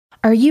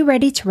Are you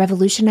ready to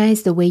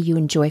revolutionize the way you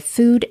enjoy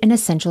food and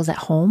essentials at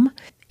home?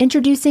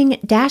 Introducing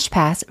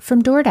DashPass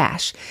from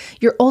DoorDash,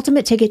 your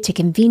ultimate ticket to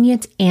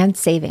convenience and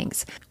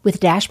savings. With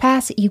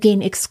DashPass, you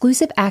gain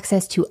exclusive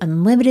access to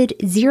unlimited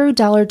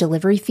 $0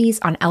 delivery fees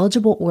on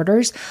eligible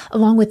orders,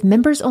 along with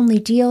members-only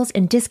deals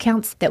and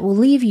discounts that will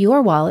leave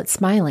your wallet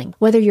smiling.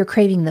 Whether you're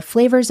craving the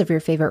flavors of your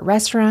favorite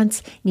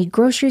restaurants, need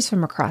groceries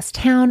from across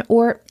town,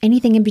 or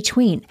anything in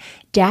between,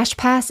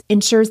 DashPass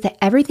ensures that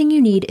everything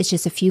you need is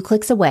just a few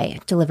clicks away,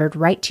 delivered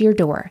right to your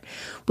door.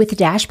 With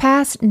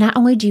DashPass, not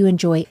only do you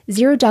enjoy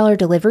 $0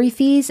 delivery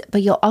fees,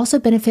 but you'll also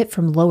benefit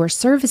from lower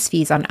service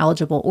fees on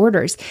eligible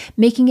orders,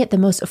 making it the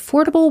most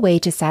affordable way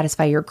to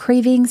satisfy your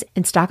cravings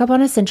and stock up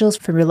on essentials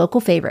from your local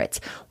favorites.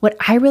 What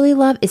I really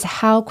love is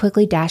how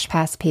quickly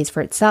DashPass pays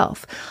for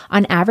itself.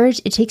 On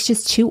average, it takes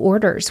just 2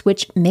 orders,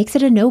 which makes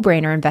it a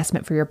no-brainer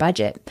investment for your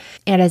budget.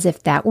 And as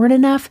if that weren't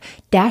enough,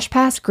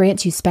 DashPass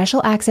grants you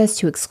special access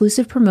to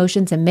exclusive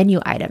promotions and menu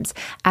items,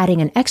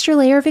 adding an extra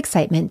layer of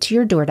excitement to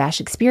your DoorDash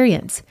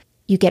experience.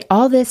 You get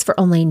all this for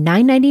only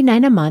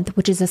 $9.99 a month,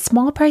 which is a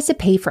small price to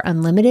pay for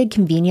unlimited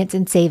convenience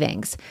and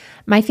savings.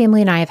 My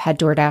family and I have had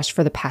DoorDash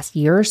for the past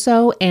year or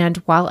so, and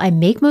while I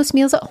make most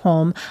meals at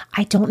home,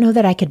 I don't know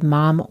that I could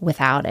mom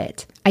without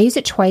it. I used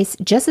it twice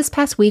just this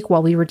past week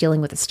while we were dealing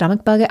with a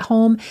stomach bug at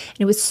home, and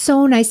it was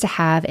so nice to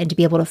have and to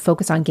be able to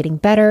focus on getting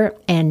better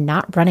and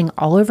not running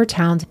all over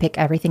town to pick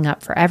everything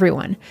up for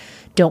everyone.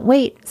 Don't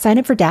wait. Sign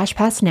up for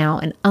DashPass now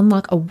and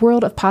unlock a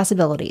world of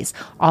possibilities,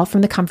 all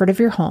from the comfort of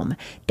your home.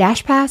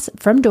 DashPass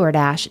from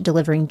DoorDash,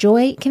 delivering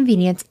joy,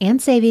 convenience,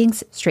 and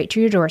savings straight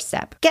to your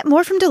doorstep. Get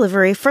more from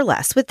delivery for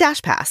less with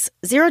DashPass.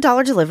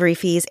 $0 delivery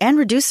fees and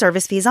reduced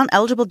service fees on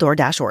eligible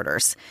DoorDash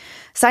orders.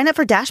 Sign up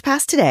for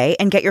DashPass today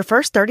and get your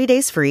first 30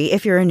 days free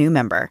if you're a new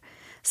member.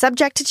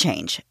 Subject to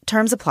change.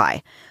 Terms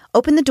apply.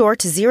 Open the door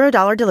to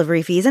 $0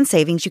 delivery fees and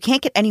savings you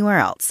can't get anywhere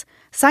else.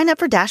 Sign up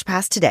for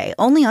DashPass today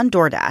only on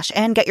DoorDash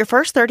and get your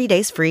first 30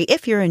 days free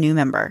if you're a new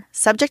member.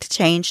 Subject to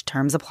change.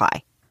 Terms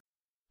apply.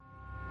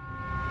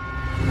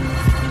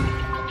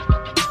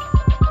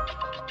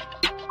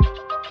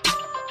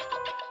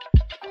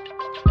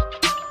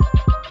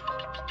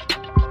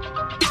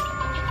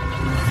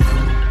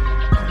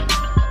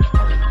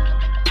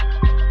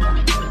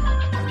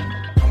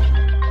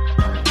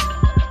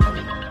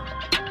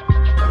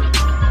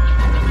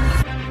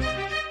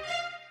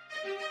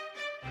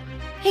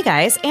 Hey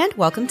guys, and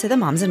welcome to the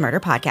Moms and Murder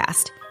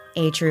Podcast,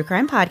 a true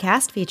crime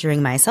podcast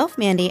featuring myself,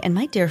 Mandy, and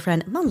my dear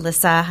friend,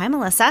 Melissa. Hi,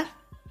 Melissa.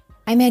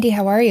 Hi, Mandy.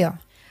 How are you?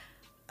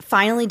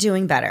 Finally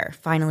doing better.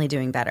 It's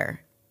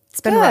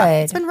been Good. rough.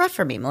 It's been rough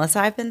for me, Melissa.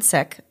 I've been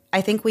sick.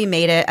 I think we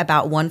made it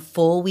about 1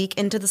 full week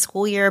into the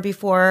school year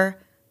before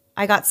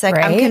I got sick.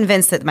 Right? I'm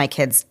convinced that my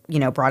kids,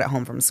 brought it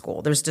home from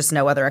school. There's just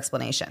no other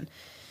explanation.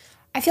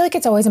 I feel like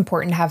it's always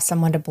important to have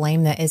someone to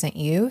blame that isn't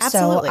you.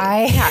 Absolutely. So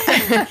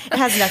It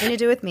has nothing to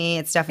do with me.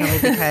 It's definitely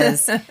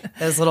because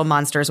those little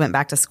monsters went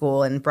back to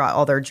school and brought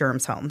all their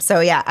germs home.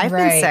 So yeah, I've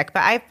been sick,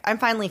 but I'm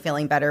finally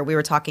feeling better. We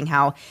were talking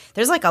how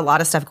there's like a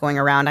lot of stuff going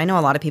around. I know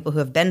a lot of people who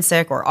have been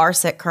sick or are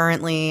sick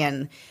currently,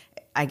 and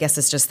I guess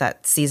it's just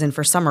that season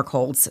for summer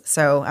colds.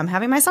 So I'm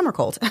having my summer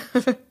cold.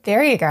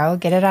 There you go.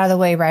 Get it out of the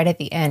way right at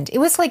the end. It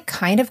was like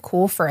kind of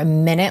cool for a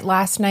minute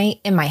last night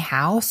in my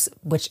house,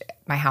 which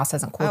my house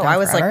hasn't cooled down I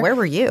was forever. like, where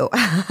were you?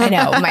 I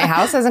know. My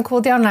house hasn't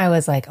cooled down. And I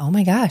was like, oh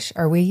my gosh,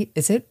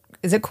 is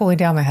it cooling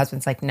down? My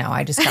husband's like, no,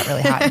 I just got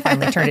really hot and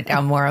finally turned it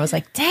down more. I was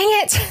like, dang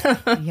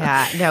it.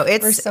 Yeah, no,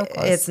 We're so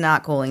close. It's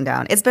not cooling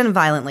down. It's been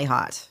violently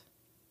hot.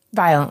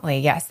 Violently.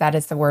 Yes, that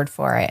is the word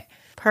for it.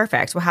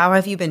 Perfect. Well, how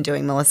have you been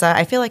doing, Melissa?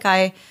 I feel like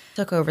I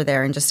took over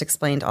there and just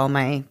explained all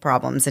my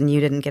problems, and you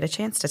didn't get a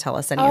chance to tell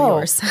us any of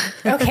yours.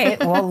 Okay,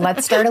 well,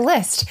 let's start a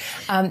list.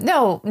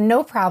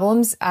 No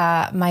problems.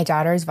 My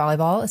daughter's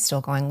volleyball is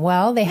still going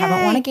well. They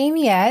haven't won a game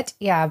yet.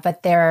 Yeah,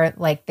 but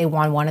they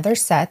won one of their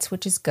sets,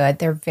 which is good.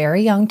 They're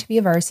very young to be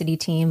a varsity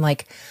team.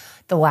 Like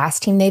the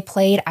last team they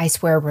played, I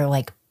swear were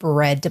like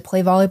bred to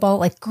play volleyball.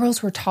 Like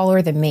girls were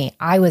taller than me.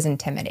 I was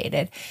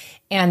intimidated.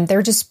 And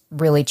they're just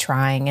really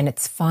trying, and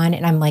it's fun.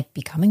 And I'm like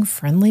becoming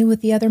friendly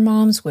with the other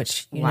moms,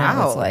 which,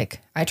 know, it's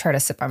like I try to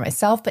sit by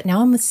myself, but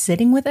now I'm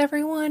sitting with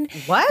everyone.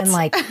 What? And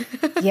like,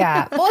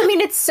 yeah. Well, I mean,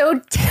 it's so,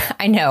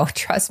 I know,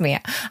 trust me.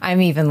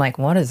 I'm even like,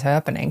 what is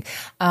happening?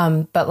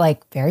 But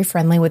like very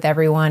friendly with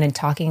everyone and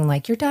talking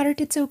like, your daughter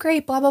did so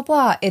great, blah, blah,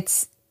 blah.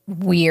 It's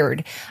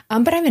weird.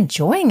 But I'm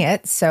enjoying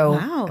it. So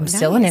I'm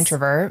still an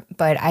introvert,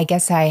 but I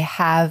guess I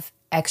have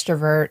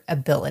extrovert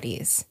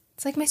abilities.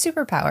 It's like my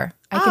superpower.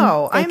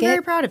 I'm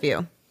very proud of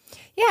you.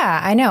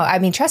 Yeah, I know. I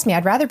mean, trust me,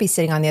 I'd rather be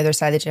sitting on the other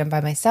side of the gym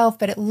by myself,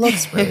 but it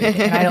looks rude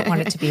and I don't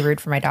want it to be rude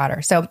for my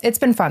daughter. So it's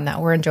been fun though.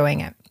 We're enjoying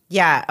it.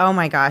 Yeah. Oh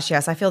my gosh.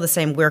 Yes. I feel the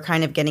same. We're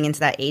kind of getting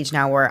into that age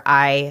now where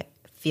I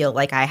feel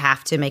like I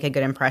have to make a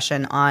good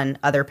impression on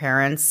other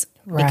parents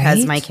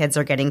because my kids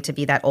are getting to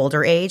be that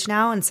older age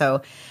now. And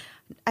so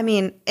I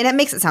mean, and it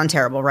makes it sound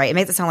terrible, right? It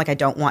makes it sound like I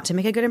don't want to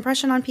make a good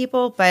impression on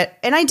people,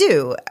 and I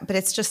do, but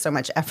it's just so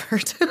much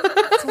effort.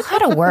 It's a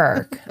lot of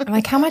work. I'm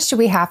like, how much do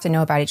we have to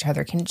know about each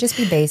other? Can it just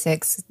be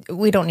basics?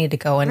 We don't need to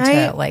go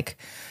into like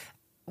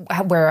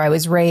where I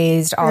was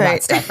raised, all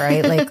that stuff,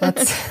 right? Like,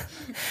 let's.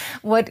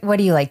 What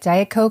do you like,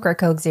 Diet Coke or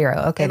Coke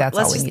Zero? Okay, that's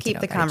all we need to know. Let's just keep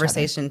the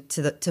conversation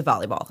to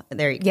volleyball.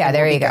 There you go. Yeah,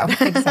 there you go.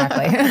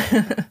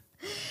 Exactly.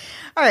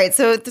 All right,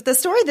 so the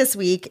story this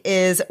week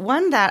is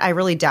one that I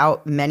really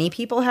doubt many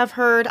people have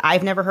heard.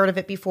 I've never heard of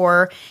it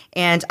before,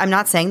 and I'm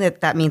not saying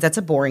that means that's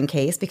a boring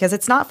case, because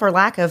it's not for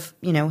lack of,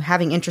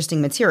 having interesting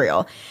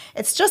material.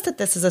 It's just that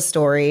this is a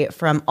story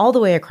from all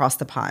the way across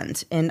the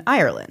pond in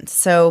Ireland,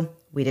 so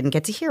we didn't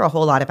get to hear a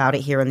whole lot about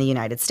it here in the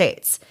United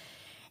States.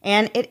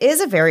 And it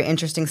is a very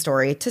interesting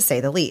story, to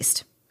say the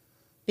least.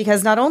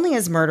 Because not only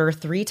is murder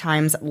 3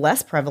 times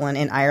less prevalent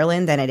in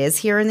Ireland than it is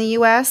here in the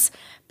U.S.,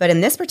 but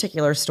in this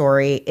particular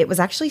story, it was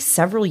actually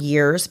several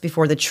years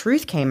before the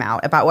truth came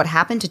out about what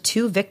happened to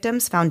 2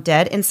 victims found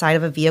dead inside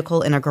of a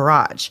vehicle in a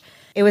garage.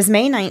 It was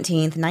May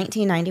 19th,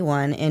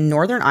 1991, in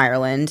Northern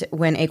Ireland,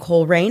 when a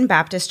Coleraine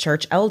Baptist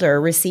Church elder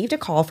received a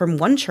call from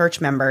one church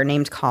member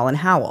named Colin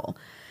Howell.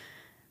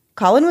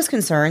 Colin was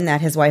concerned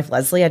that his wife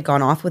Leslie had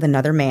gone off with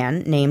another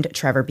man named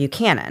Trevor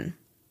Buchanan.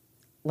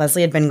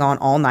 Leslie had been gone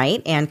all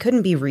night and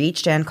couldn't be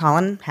reached, and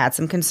Colin had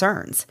some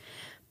concerns.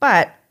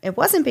 But it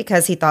wasn't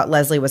because he thought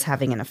Leslie was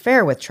having an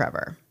affair with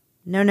Trevor.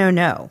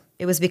 No.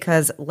 It was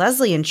because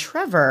Leslie and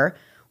Trevor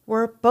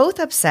were both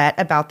upset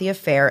about the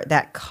affair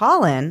that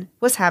Colin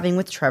was having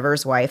with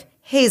Trevor's wife,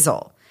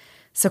 Hazel.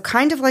 So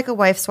kind of like a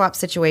wife swap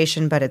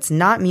situation, but it's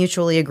not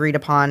mutually agreed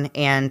upon,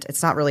 and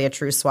it's not really a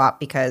true swap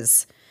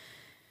because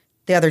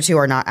the other 2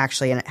 are not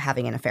actually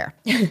having an affair.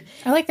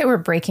 I like that we're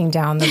breaking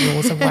down the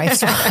rules of wife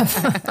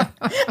swap.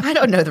 I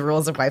don't know the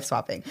rules of wife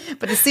swapping,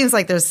 but it seems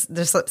like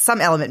there's some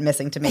element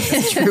missing to make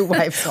this a true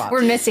wife swap.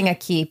 We're missing a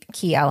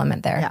key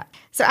element there. Yeah.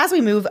 So as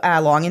we move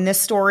along in this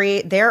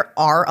story, there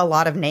are a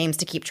lot of names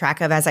to keep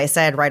track of. As I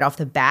said right off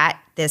the bat,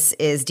 this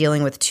is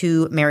dealing with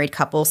 2 married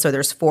couples. So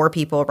there's 4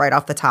 people right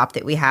off the top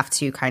that we have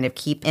to kind of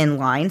keep in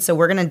line. So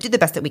we're going to do the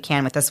best that we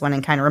can with this one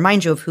and kind of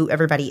remind you of who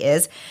everybody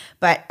is.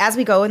 But as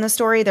we go in the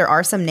story, there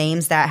are some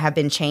names that have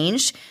been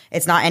changed.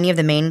 It's not any of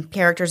the main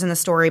characters in the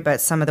story,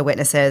 but some of the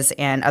witnesses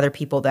and other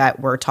people that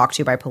were talked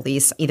to by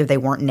police. Either they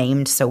weren't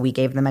named, so we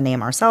gave them a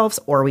name ourselves,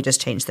 or we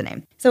just changed the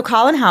name. So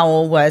Colin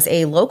Howell was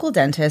a local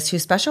dentist who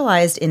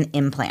specialized in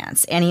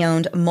implants, and he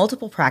owned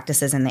multiple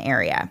practices in the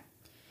area.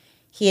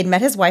 He had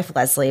met his wife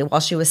Leslie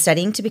while she was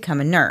studying to become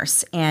a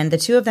nurse, and the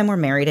 2 of them were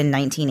married in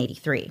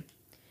 1983.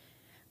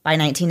 By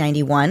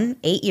 1991,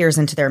 8 years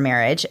into their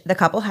marriage, the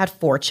couple had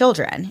 4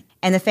 children,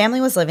 and the family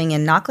was living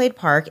in Knocklade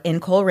Park in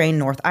Coleraine,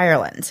 North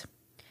Ireland.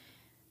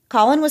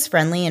 Colin was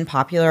friendly and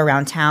popular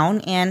around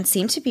town and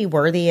seemed to be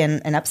worthy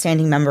and an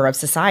upstanding member of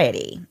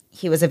society.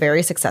 He was a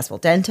very successful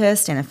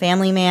dentist and a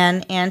family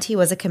man, and he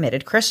was a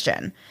committed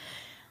Christian.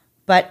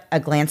 But a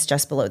glance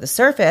just below the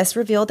surface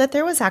revealed that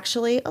there was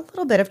actually a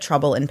little bit of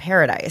trouble in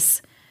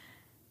paradise.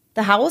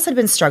 The Howells had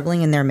been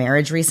struggling in their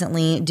marriage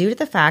recently due to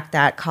the fact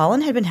that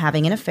Colin had been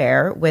having an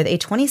affair with a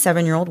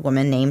 27-year-old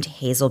woman named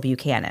Hazel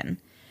Buchanan.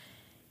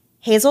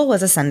 Hazel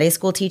was a Sunday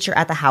school teacher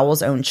at the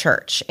Howells' own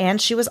church, and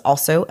she was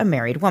also a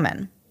married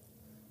woman.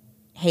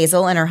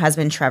 Hazel and her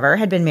husband Trevor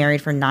had been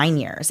married for 9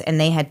 years, and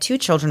they had 2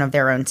 children of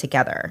their own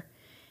together.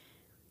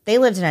 They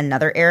lived in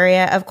another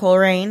area of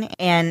Coleraine,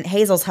 and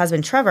Hazel's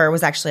husband Trevor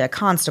was actually a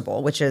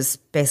constable, which is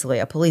basically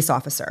a police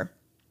officer.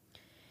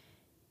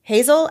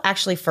 Hazel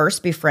actually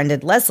first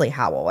befriended Leslie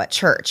Howell at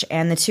church,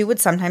 and the 2 would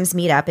sometimes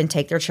meet up and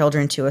take their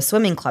children to a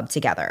swimming club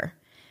together.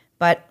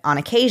 But on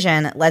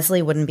occasion,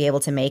 Leslie wouldn't be able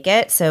to make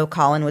it, so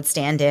Colin would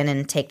stand in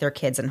and take their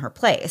kids in her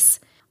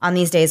place. On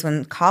these days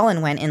when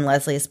Colin went in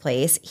Leslie's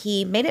place,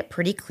 he made it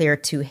pretty clear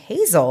to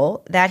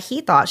Hazel that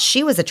he thought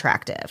she was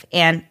attractive,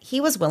 and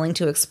he was willing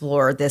to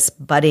explore this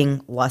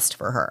budding lust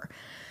for her.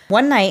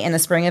 One night in the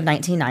spring of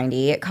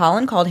 1990,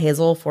 Colin called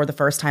Hazel for the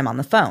first time on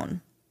the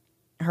phone.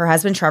 Her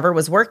husband Trevor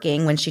was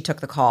working when she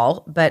took the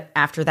call, but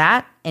after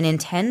that, an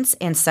intense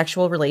and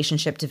sexual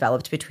relationship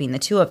developed between the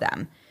 2 of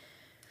them.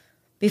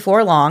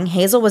 Before long,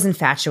 Hazel was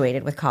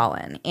infatuated with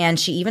Colin, and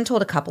she even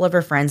told a couple of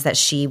her friends that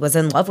she was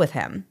in love with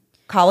him.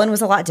 Colin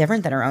was a lot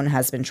different than her own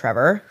husband,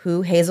 Trevor,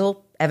 who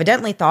Hazel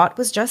evidently thought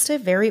was just a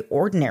very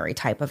ordinary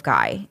type of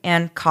guy,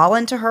 and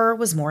Colin to her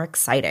was more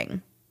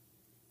exciting.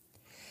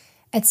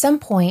 At some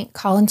point,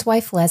 Colin's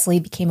wife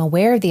Leslie became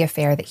aware of the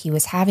affair that he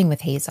was having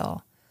with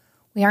Hazel.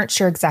 We aren't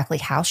sure exactly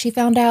how she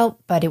found out,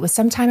 but it was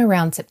sometime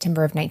around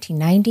September of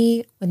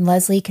 1990 when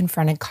Leslie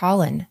confronted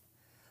Colin.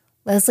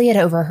 Leslie had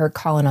overheard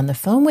Colin on the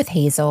phone with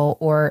Hazel,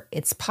 or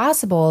it's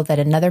possible that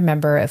another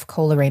member of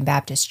Coleraine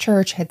Baptist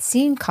Church had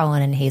seen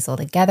Colin and Hazel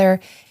together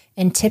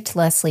and tipped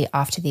Leslie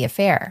off to the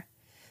affair.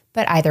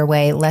 But either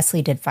way,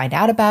 Leslie did find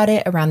out about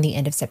it around the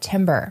end of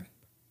September.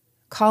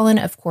 Colin,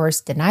 of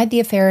course, denied the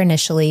affair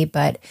initially,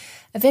 but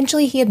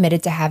eventually he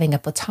admitted to having a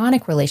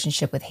platonic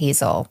relationship with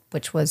Hazel,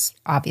 which was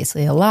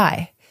obviously a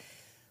lie.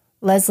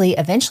 Leslie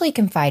eventually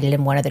confided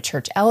in one of the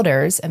church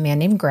elders, a man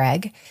named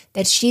Greg,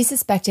 that she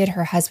suspected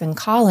her husband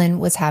Colin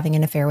was having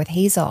an affair with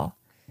Hazel.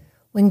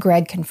 When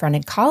Greg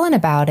confronted Colin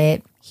about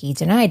it, he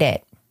denied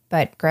it.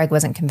 But Greg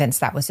wasn't convinced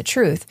that was the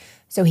truth,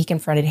 so he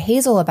confronted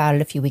Hazel about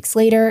it a few weeks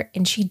later,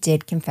 and she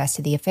did confess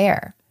to the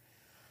affair.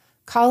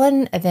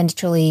 Colin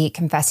eventually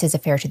confessed his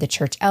affair to the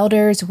church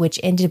elders, which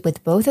ended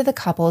with both of the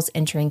couples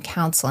entering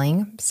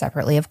counseling,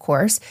 separately of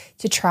course,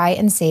 to try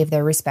and save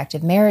their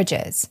respective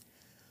marriages.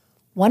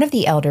 One of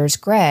the elders,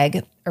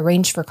 Greg,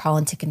 arranged for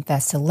Colin to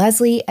confess to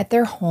Leslie at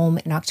their home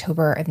in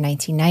October of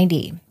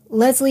 1990.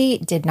 Leslie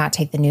did not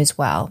take the news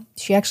well.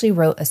 She actually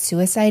wrote a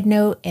suicide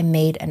note and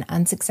made an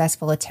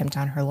unsuccessful attempt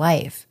on her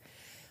life.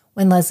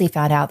 When Leslie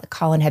found out that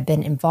Colin had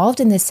been involved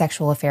in this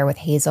sexual affair with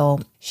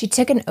Hazel, she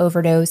took an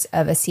overdose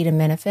of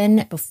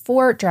acetaminophen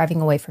before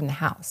driving away from the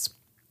house.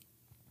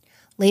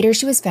 Later,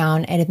 she was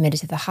found and admitted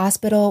to the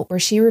hospital, where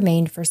she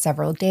remained for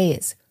several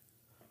days.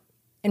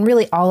 And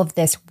really, all of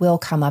this will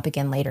come up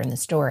again later in the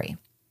story.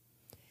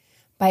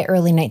 By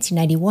early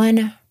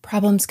 1991,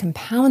 problems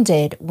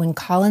compounded when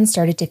Colin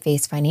started to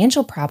face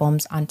financial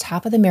problems on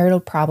top of the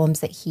marital problems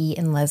that he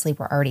and Leslie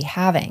were already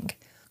having.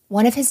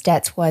 One of his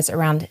debts was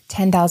around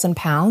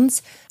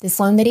 £10,000. This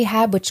loan that he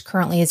had, which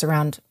currently is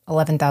around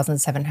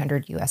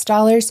 $11,700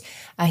 US,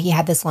 he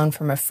had this loan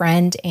from a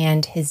friend,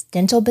 and his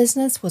dental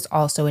business was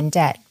also in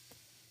debt.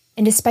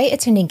 And despite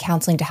attending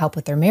counseling to help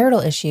with their marital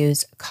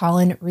issues,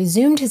 Colin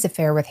resumed his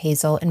affair with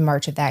Hazel in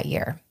March of that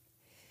year.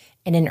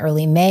 And in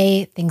early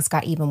May, things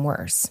got even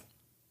worse.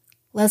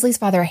 Leslie's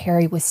father,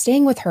 Harry, was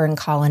staying with her and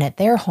Colin at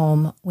their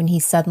home when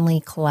he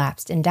suddenly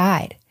collapsed and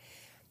died.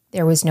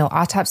 There was no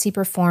autopsy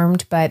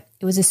performed, but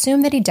it was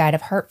assumed that he died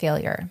of heart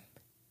failure.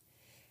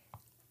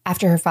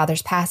 After her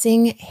father's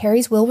passing,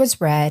 Harry's will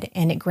was read,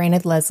 and it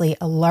granted Leslie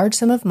a large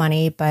sum of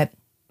money, but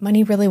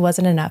money really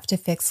wasn't enough to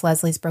fix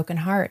Leslie's broken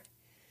heart.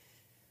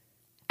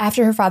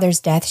 After her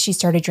father's death, she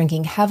started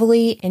drinking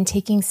heavily and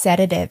taking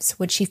sedatives,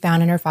 which she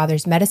found in her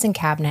father's medicine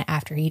cabinet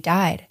after he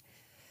died.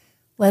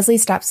 Leslie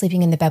stopped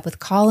sleeping in the bed with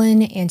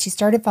Colin, and she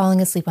started falling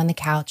asleep on the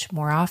couch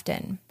more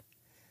often.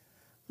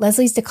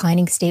 Leslie's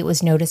declining state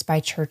was noticed by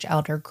church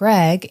elder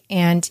Greg,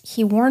 and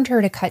he warned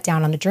her to cut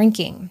down on the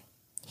drinking.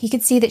 He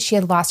could see that she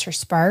had lost her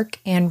spark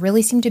and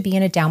really seemed to be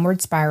in a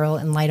downward spiral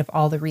in light of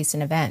all the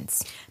recent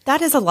events.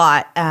 That is a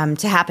lot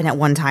to happen at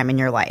one time in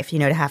your life,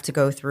 to have to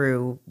go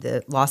through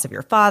the loss of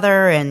your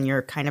father, and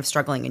you're kind of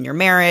struggling in your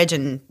marriage,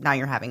 and now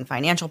you're having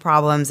financial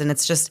problems. And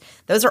it's just,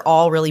 those are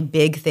all really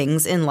big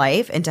things in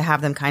life. And to have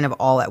them kind of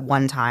all at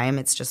one time,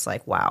 it's just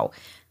like, wow,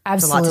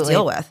 absolutely. It's a lot to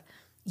deal with.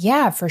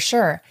 Yeah, for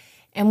sure.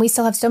 And we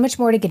still have so much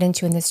more to get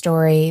into in this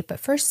story. But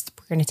first,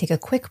 we're going to take a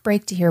quick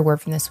break to hear a word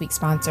from this week's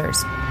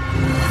sponsors.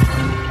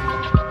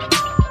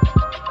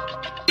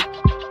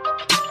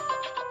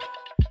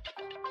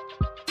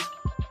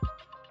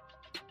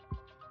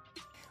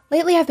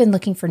 Lately, I've been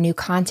looking for new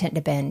content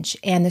to binge,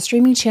 and the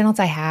streaming channels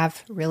I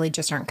have really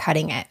just aren't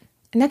cutting it.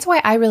 And that's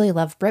why I really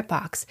love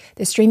BritBox,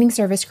 the streaming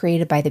service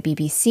created by the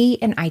BBC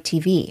and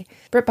ITV.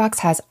 BritBox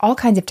has all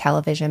kinds of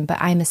television, but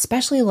I'm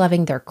especially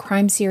loving their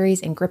crime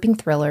series and gripping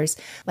thrillers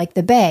like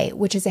The Bay,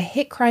 which is a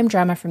hit crime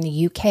drama from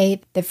the UK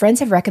that friends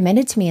have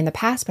recommended to me in the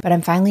past, but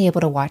I'm finally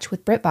able to watch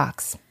with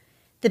BritBox.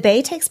 The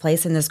Bay takes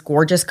place in this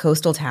gorgeous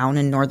coastal town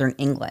in northern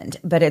England,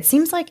 but it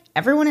seems like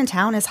everyone in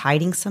town is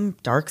hiding some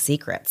dark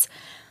secrets.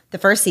 The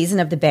first season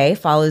of The Bay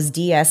follows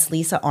DS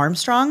Lisa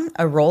Armstrong,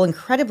 a role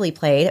incredibly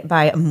played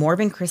by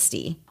Morven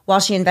Christie, while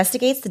she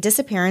investigates the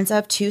disappearance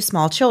of two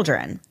small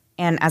children.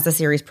 And as the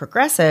series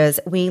progresses,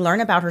 we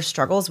learn about her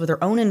struggles with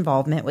her own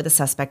involvement with a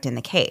suspect in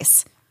the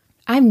case.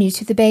 I'm new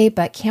to The Bay,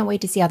 but can't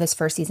wait to see how this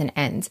first season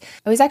ends.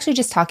 I was actually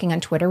just talking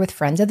on Twitter with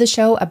friends of the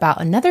show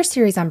about another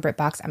series on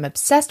BritBox I'm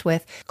obsessed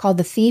with called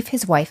The Thief,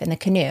 His Wife, and the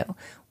Canoe.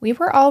 We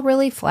were all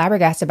really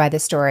flabbergasted by the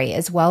story,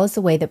 as well as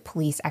the way that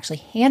police actually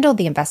handled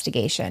the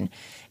investigation.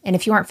 And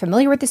if you aren't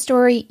familiar with the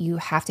story, you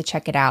have to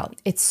check it out.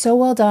 It's so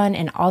well done,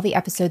 and all the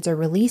episodes are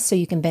released so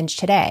you can binge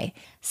today.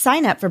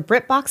 Sign up for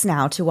BritBox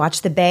now to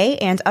watch The Bay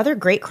and other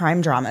great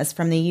crime dramas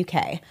from the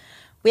UK.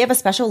 We have a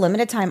special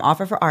limited time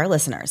offer for our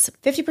listeners.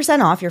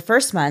 50% off your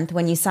first month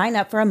when you sign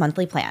up for a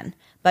monthly plan.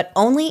 But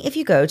only if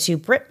you go to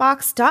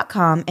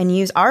BritBox.com and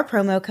use our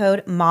promo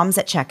code MOMS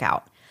at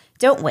checkout.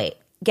 Don't wait.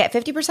 Get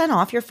 50%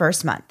 off your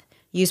first month.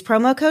 Use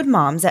promo code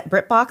MOMS at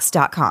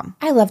BritBox.com.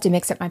 I love to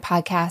mix up my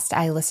podcast.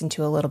 I listen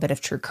to a little bit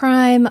of true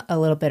crime, a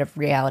little bit of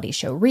reality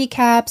show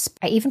recaps.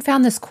 I even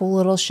found this cool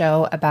little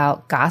show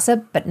about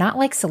gossip, but not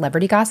like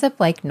celebrity gossip,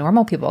 like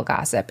normal people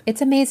gossip.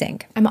 It's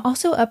amazing. I'm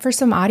also up for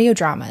some audio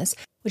dramas,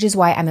 which is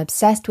why I'm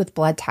obsessed with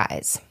Blood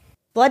Ties.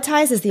 Blood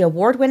Ties is the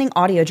award-winning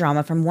audio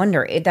drama from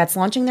Wondery that's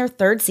launching their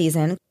third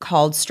season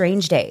called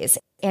Strange Days.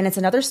 And it's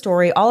another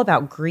story all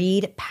about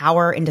greed,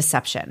 power, and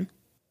deception.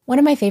 One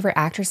of my favorite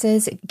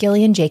actresses,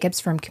 Gillian Jacobs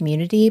from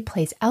Community,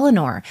 plays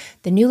Eleanor,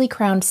 the newly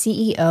crowned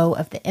CEO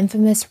of the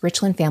infamous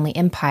Richland family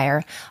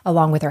empire,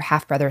 along with her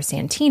half-brother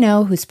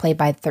Santino, who's played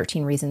by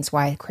 13 Reasons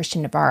Why,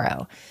 Christian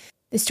Navarro.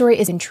 The story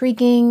is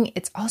intriguing.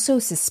 It's also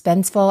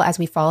suspenseful as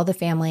we follow the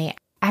family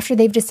after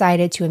they've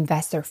decided to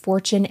invest their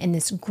fortune in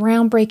this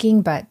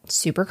groundbreaking but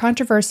super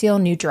controversial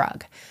new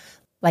drug.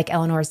 Like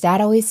Eleanor's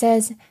dad always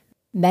says,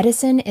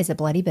 medicine is a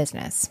bloody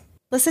business.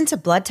 Listen to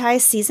Blood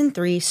Ties Season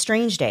 3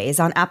 Strange Days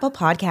on Apple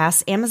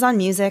Podcasts, Amazon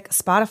Music,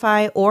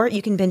 Spotify, or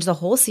you can binge the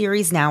whole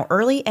series now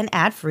early and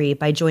ad-free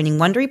by joining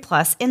Wondery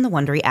Plus in the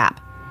Wondery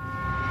app.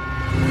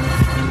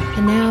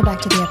 And now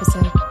back to the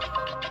episode.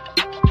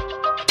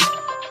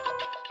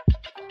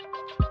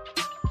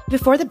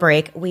 Before the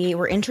break, we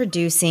were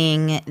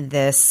introducing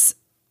this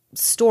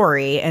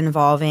story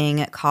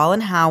involving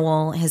Colin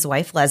Howell, his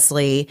wife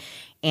Leslie,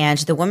 and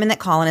the woman that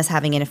Colin is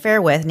having an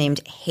affair with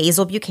named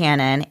Hazel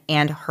Buchanan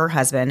and her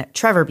husband,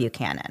 Trevor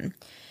Buchanan.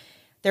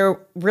 There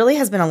really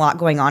has been a lot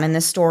going on in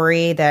this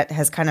story that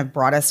has kind of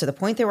brought us to the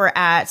point that we're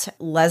at.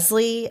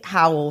 Leslie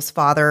Howell's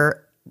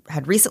father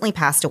had recently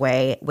passed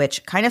away,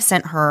 which kind of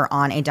sent her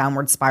on a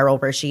downward spiral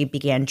where she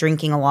began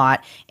drinking a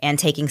lot and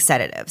taking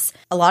sedatives.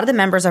 A lot of the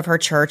members of her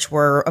church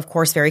were, of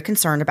course, very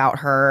concerned about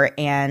her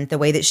and the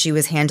way that she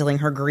was handling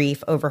her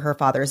grief over her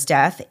father's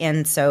death.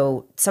 And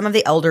so some of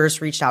the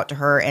elders reached out to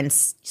her and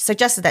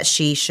suggested that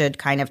she should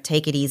kind of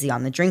take it easy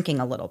on the drinking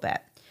a little bit.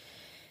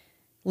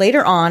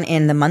 Later on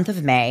in the month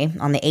of May,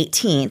 on the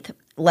 18th,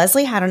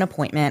 Leslie had an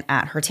appointment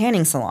at her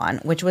tanning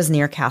salon, which was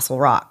near Castle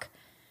Rock.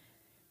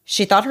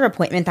 She thought her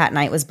appointment that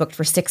night was booked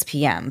for 6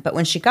 p.m., but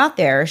when she got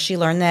there, she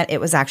learned that it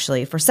was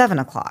actually for 7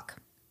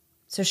 o'clock.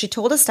 So she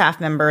told a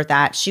staff member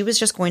that she was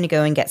just going to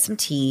go and get some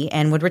tea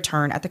and would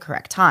return at the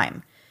correct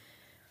time.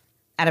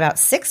 At about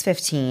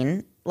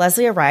 6:15,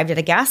 Leslie arrived at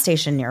a gas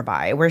station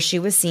nearby where she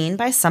was seen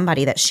by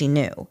somebody that she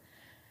knew.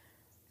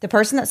 The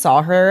person that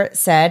saw her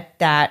said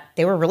that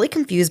they were really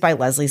confused by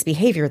Leslie's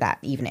behavior that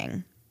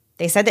evening.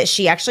 They said that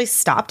she actually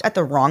stopped at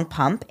the wrong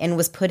pump and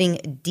was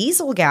putting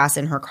diesel gas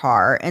in her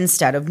car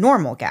instead of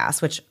normal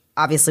gas, which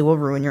obviously will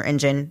ruin your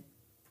engine.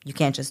 You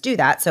can't just do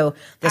that. So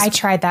I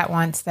tried that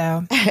once,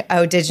 though.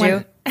 Oh, did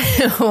you?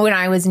 When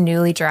I was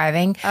newly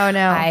driving. Oh,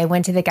 no. I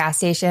went to the gas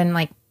station,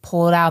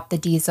 pulled out the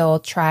diesel,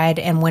 tried,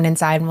 and went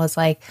inside and was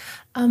like,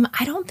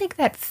 I don't think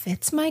that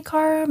fits my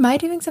car. Am I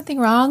doing something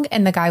wrong?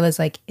 And the guy was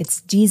like,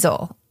 it's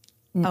diesel.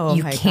 Oh,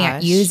 you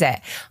can't use it.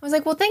 I was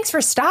like, well, thanks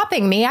for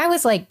stopping me. I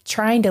was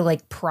trying to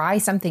pry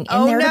something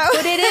in there to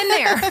put it in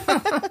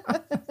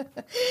there.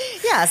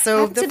 Yeah.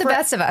 So to the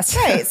best of us.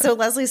 Right. So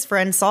Leslie's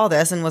friend saw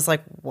this and was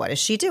like, what is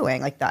she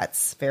doing?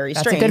 That's very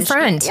strange. That's a good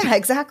friend. Yeah,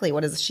 exactly.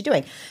 What is she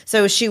doing?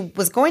 So she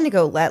was going to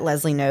go let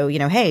Leslie know,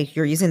 hey,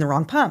 you're using the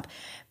wrong pump.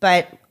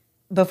 But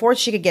before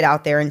she could get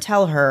out there and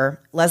tell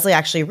her, Leslie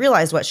actually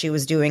realized what she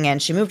was doing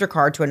and she moved her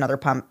car to another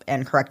pump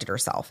and corrected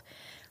herself.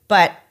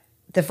 But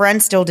the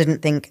friend still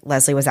didn't think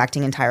Leslie was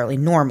acting entirely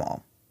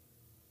normal.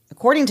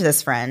 According to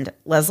this friend,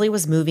 Leslie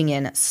was moving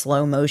in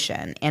slow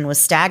motion and was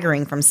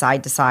staggering from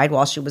side to side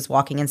while she was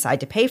walking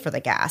inside to pay for the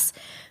gas.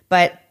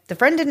 But the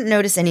friend didn't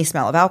notice any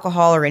smell of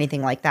alcohol or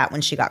anything like that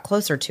when she got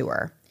closer to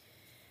her.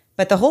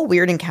 But the whole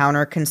weird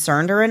encounter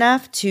concerned her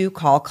enough to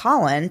call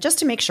Colin just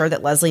to make sure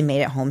that Leslie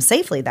made it home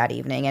safely that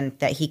evening and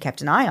that he kept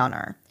an eye on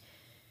her.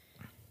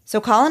 So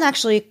Colin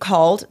actually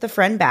called the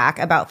friend back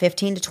about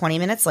 15 to 20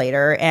 minutes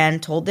later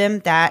and told them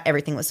that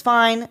everything was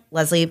fine.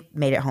 Leslie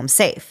made it home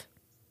safe.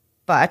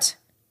 But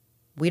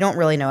we don't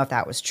really know if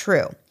that was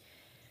true.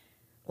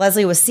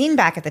 Leslie was seen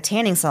back at the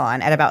tanning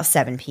salon at about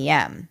 7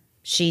 p.m.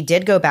 She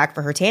did go back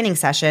for her tanning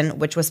session,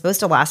 which was supposed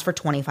to last for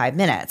 25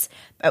 minutes.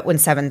 But when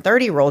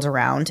 7:30 rolled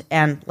around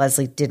and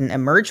Leslie didn't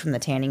emerge from the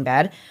tanning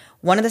bed,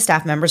 one of the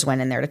staff members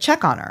went in there to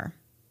check on her.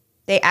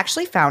 They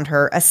actually found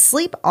her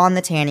asleep on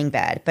the tanning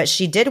bed, but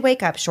she did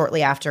wake up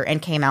shortly after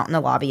and came out in the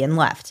lobby and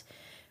left.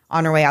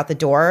 On her way out the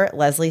door,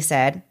 Leslie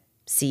said,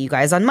 "See you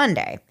guys on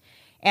Monday."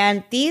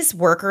 And these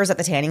workers at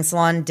the tanning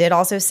salon did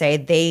also say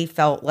they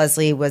felt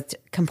Leslie was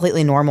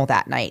completely normal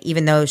that night,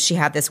 even though she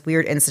had this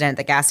weird incident at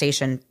the gas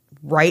station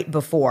right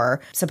before,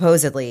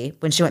 supposedly,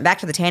 when she went back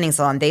to the tanning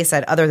salon. They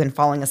said, other than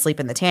falling asleep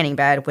in the tanning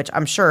bed, which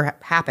I'm sure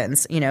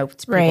happens, to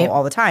people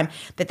all the time,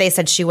 that they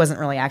said she wasn't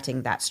really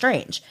acting that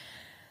strange.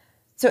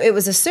 So it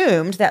was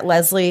assumed that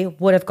Leslie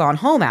would have gone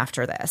home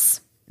after this.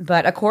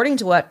 But according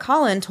to what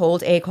Colin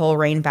told a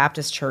Coleraine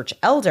Baptist Church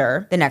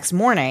elder the next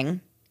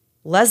morning,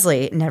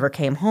 Leslie never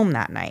came home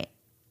that night.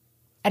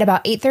 At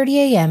about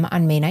 8:30 a.m.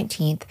 on May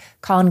 19th,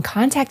 Colin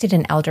contacted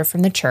an elder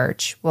from the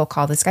church, we'll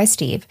call this guy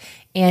Steve,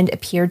 and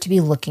appeared to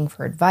be looking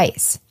for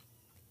advice.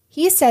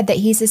 He said that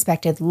he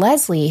suspected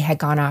Leslie had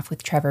gone off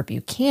with Trevor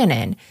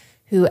Buchanan,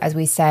 who, as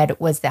we said,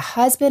 was the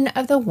husband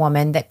of the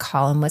woman that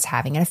Colin was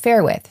having an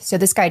affair with. So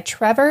this guy,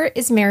 Trevor,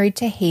 is married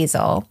to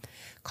Hazel.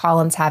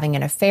 Colin's having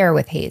an affair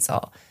with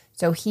Hazel.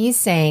 So he's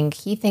saying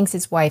he thinks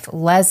his wife,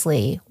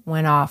 Leslie,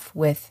 went off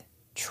with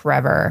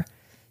Trevor,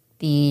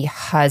 the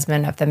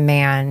husband of the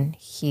woman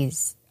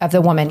he's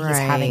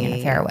having an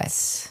affair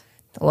with.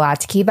 A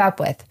lot to keep up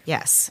with.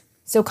 Yes.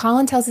 So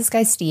Colin tells this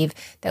guy, Steve,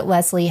 that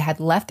Leslie had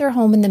left their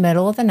home in the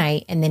middle of the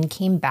night and then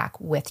came back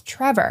with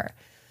Trevor.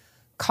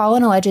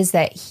 Colin alleges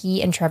that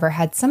he and Trevor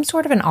had some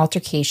sort of an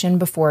altercation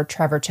before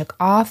Trevor took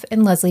off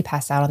and Leslie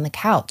passed out on the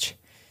couch.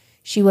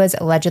 She was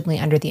allegedly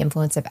under the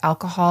influence of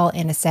alcohol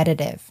and a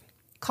sedative.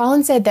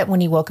 Colin said that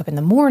when he woke up in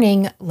the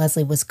morning,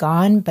 Leslie was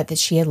gone, but that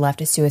she had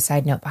left a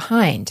suicide note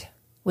behind,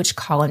 which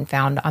Colin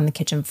found on the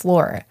kitchen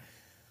floor.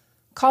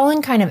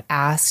 Colin kind of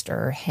asked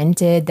or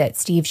hinted that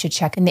Steve should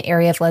check in the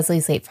area of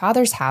Leslie's late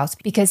father's house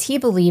because he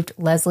believed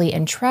Leslie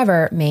and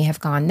Trevor may have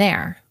gone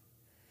there.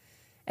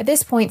 At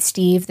this point,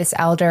 Steve, this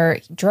elder,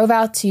 drove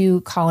out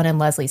to Colin and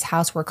Leslie's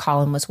house where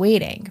Colin was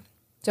waiting.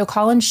 So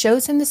Colin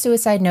shows him the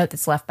suicide note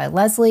that's left by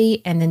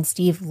Leslie, and then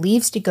Steve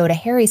leaves to go to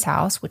Harry's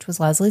house, which was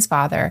Leslie's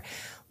father,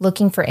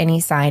 looking for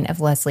any sign of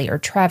Leslie or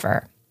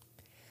Trevor.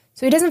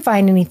 So he doesn't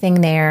find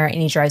anything there,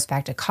 and he drives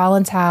back to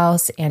Colin's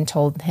house and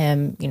told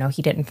him,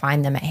 he didn't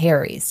find them at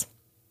Harry's.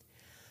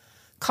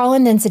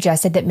 Colin then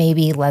suggested that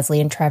maybe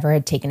Leslie and Trevor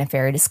had taken a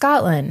ferry to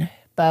Scotland,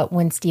 but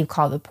when Steve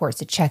called the ports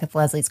to check if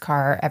Leslie's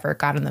car ever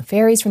got on the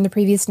ferries from the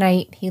previous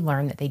night, he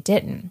learned that they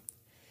didn't.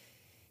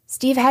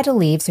 Steve had to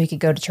leave so he could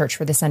go to church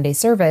for the Sunday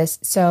service,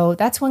 so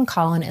that's when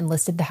Colin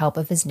enlisted the help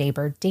of his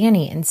neighbor,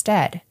 Danny,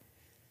 instead.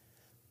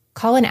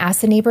 Colin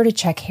asked the neighbor to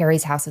check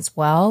Harry's house as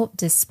well,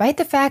 despite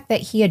the fact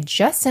that he had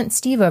just sent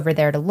Steve over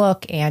there to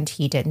look and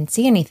he didn't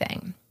see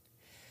anything.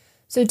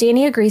 So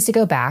Danny agrees to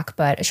go back,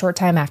 but a short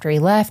time after he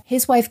left,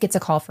 his wife gets a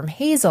call from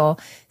Hazel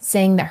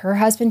saying that her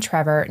husband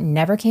Trevor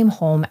never came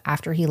home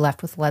after he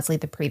left with Leslie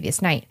the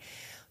previous night.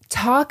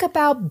 Talk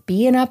about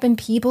being up in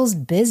people's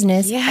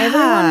business. Yeah.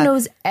 Everyone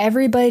knows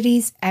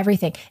everybody's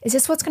everything. Is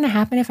this what's going to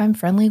happen if I'm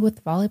friendly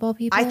with volleyball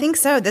people? I think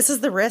so. This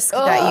is the risk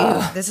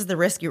this is the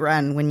risk you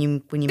run when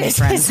you make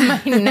friends. This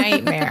is my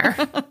nightmare.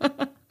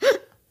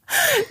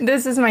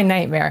 This is my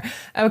nightmare.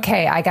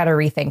 Okay, I got to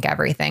rethink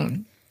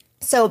everything.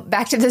 So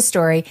back to the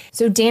story.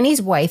 So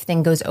Danny's wife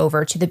then goes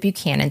over to the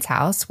Buchanan's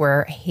house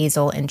where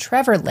Hazel and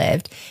Trevor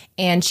lived,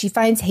 and she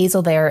finds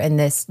Hazel there in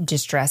this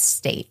distressed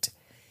state.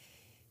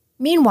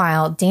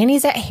 Meanwhile,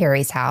 Danny's at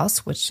Harry's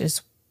house, which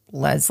is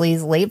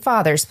Leslie's late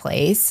father's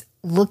place,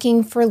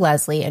 looking for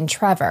Leslie and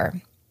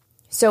Trevor.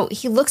 So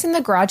he looks in the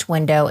garage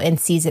window and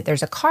sees that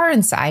there's a car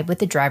inside with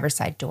the driver's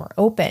side door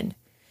open.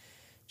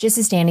 Just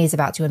as Danny is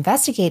about to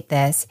investigate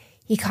this,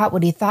 he caught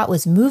what he thought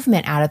was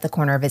movement out of the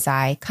corner of his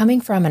eye coming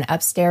from an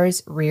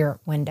upstairs rear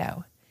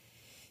window.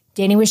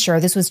 Danny was sure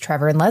this was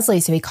Trevor and Leslie,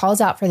 so he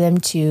calls out for them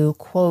to,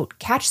 quote,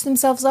 catch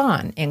themselves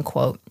on, end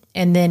quote.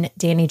 And then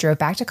Danny drove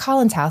back to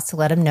Colin's house to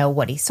let him know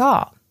what he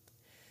saw.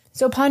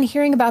 So upon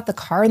hearing about the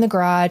car in the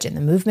garage and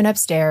the movement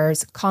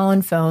upstairs,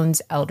 Colin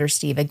phones Elder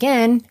Steve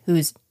again,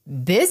 who's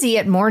busy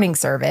at morning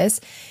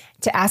service,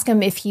 to ask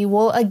him if he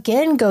will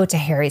again go to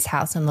Harry's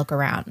house and look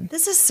around.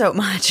 This is so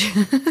much.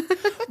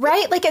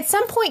 Right? Like at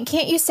some point,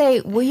 can't you say,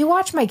 will you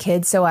watch my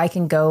kids so I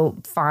can go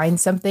find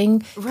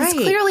something? Right.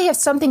 Clearly, if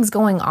something's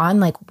going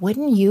on, like,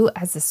 wouldn't you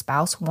as a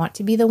spouse want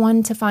to be the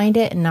one to find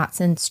it and not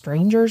send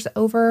strangers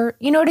over?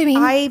 You know what I mean?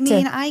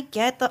 I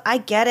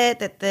get it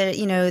that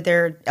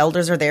their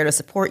elders are there to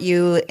support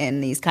you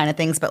in these kind of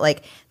things, but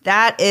like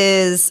that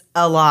is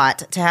a lot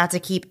to have to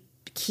keep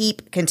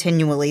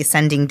continually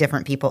sending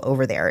different people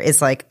over there. Is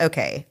like,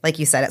 okay, like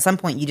you said, at some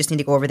point you just need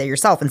to go over there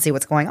yourself and see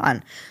what's going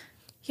on.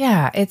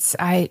 Yeah, it's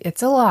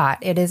a lot.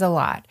 It is a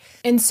lot.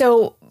 And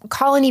so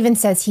Colin even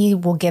says he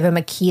will give him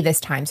a key this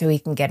time so he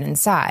can get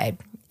inside.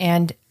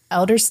 And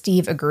Elder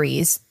Steve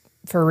agrees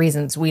for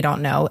reasons we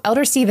don't know.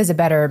 Elder Steve is a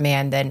better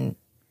man than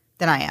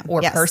I am.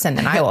 Or yes. person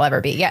than I will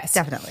ever be. Yes.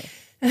 Definitely.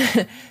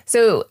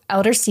 So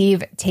Elder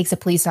Steve takes a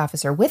police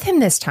officer with him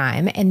this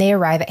time, and they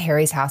arrive at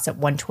Harry's house at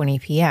 1:20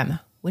 p.m.,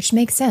 which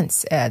makes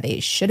sense. They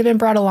should have been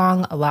brought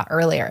along a lot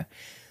earlier.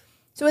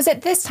 So it was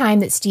at this time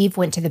that Steve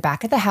went to the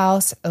back of the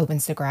house,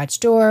 opens the garage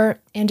door,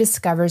 and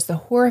discovers the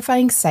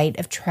horrifying sight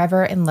of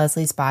Trevor and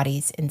Leslie's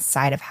bodies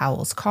inside of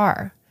Howell's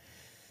car.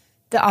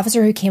 The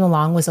officer who came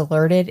along was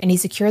alerted, and he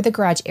secured the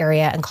garage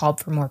area and called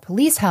for more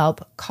police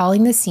help,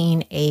 calling the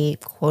scene a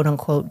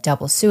quote-unquote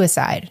double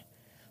suicide.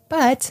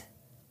 But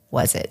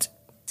was it?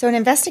 So an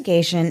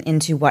investigation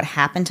into what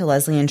happened to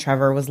Leslie and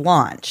Trevor was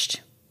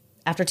launched.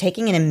 After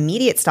taking an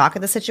immediate stock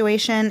of the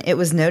situation, it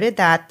was noted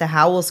that the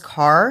Howells'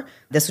 car,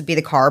 this would be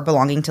the car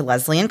belonging to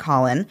Leslie and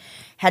Colin,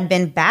 had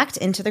been backed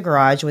into the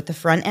garage with the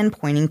front end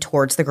pointing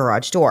towards the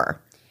garage door.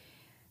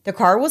 The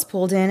car was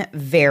pulled in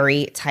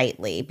very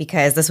tightly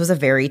because this was a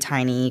very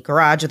tiny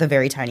garage with a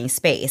very tiny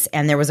space,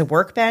 and there was a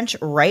workbench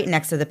right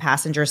next to the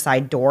passenger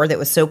side door that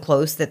was so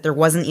close that there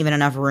wasn't even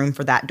enough room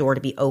for that door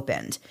to be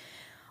opened.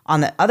 On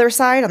the other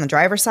side, on the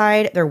driver's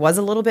side, there was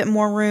a little bit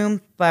more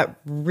room, but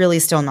really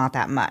still not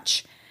that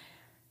much.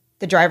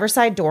 The driver's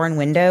side door and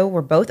window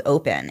were both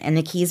open, and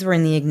the keys were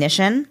in the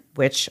ignition,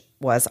 which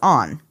was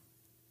on.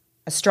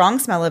 A strong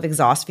smell of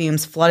exhaust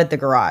fumes flooded the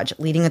garage,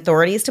 leading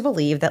authorities to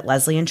believe that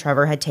Leslie and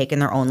Trevor had taken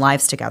their own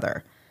lives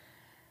together.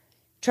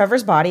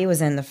 Trevor's body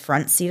was in the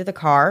front seat of the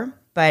car,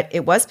 but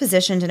it was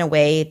positioned in a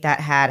way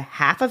that had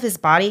half of his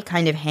body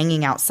kind of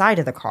hanging outside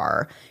of the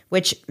car,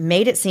 which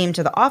made it seem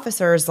to the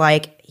officers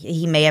like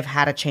he may have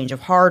had a change of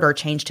heart or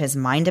changed his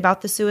mind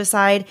about the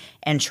suicide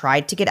and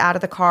tried to get out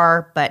of the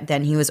car, but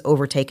then he was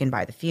overtaken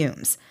by the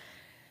fumes.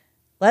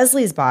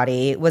 Leslie's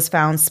body was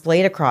found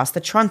splayed across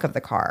the trunk of the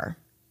car.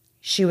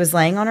 She was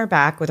laying on her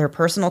back with her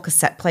personal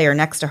cassette player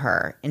next to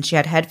her, and she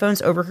had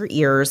headphones over her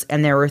ears,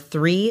 and there were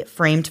 3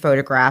 framed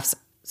photographs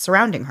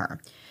surrounding her.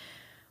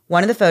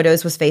 One of the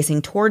photos was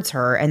facing towards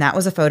her, and that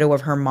was a photo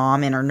of her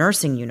mom in her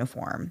nursing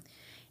uniform.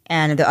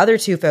 And the other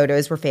 2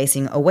 photos were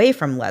facing away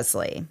from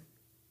Leslie.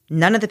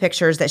 None of the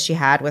pictures that she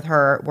had with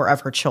her were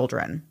of her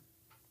children.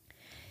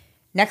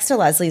 Next to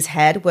Leslie's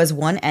head was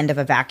one end of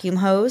a vacuum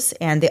hose,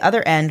 and the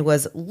other end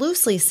was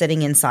loosely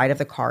sitting inside of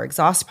the car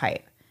exhaust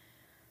pipe.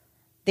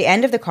 The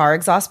end of the car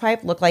exhaust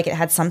pipe looked like it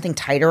had something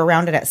tighter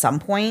around it at some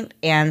point,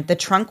 and the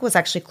trunk was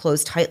actually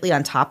closed tightly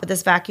on top of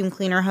this vacuum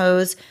cleaner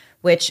hose,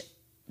 which,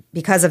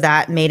 because of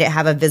that, made it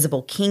have a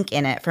visible kink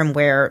in it from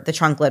where the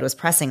trunk lid was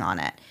pressing on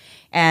it.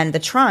 And the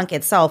trunk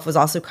itself was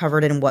also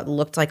covered in what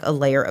looked like a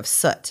layer of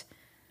soot.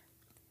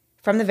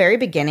 From the very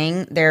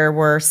beginning, there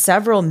were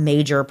several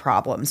major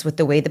problems with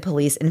the way the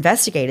police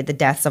investigated the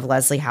deaths of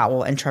Leslie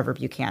Howell and Trevor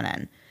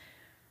Buchanan.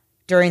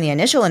 During the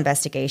initial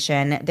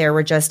investigation, there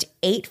were just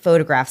 8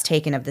 photographs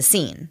taken of the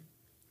scene.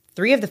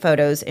 3 of the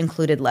photos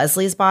included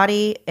Leslie's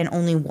body, and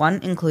only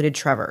 1 included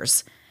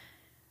Trevor's.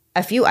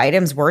 A few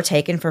items were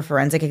taken for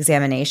forensic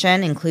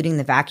examination, including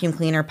the vacuum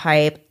cleaner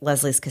pipe,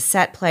 Leslie's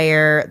cassette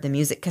player, the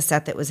music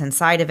cassette that was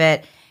inside of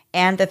it,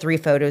 and the 3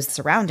 photos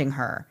surrounding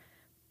her.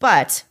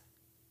 But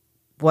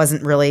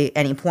wasn't really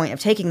any point of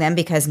taking them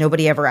because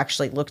nobody ever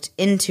actually looked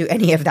into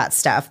any of that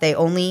stuff. They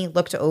only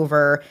looked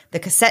over the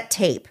cassette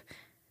tape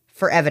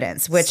for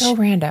evidence, which so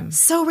random.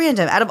 So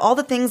random. Out of all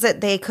the things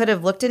that they could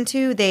have looked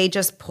into, they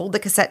just pulled the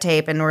cassette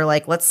tape and were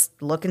like, let's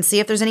look and see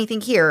if there's anything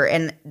here.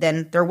 And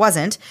then there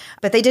wasn't.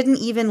 But they didn't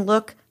even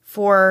look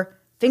for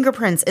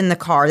fingerprints in the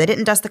car. They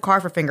didn't dust the car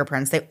for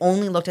fingerprints. They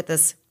only looked at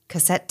this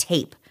cassette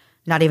tape,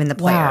 not even the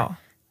player. Wow.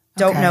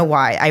 Don't know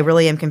why. I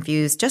really am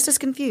confused, just as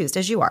confused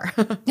as you are.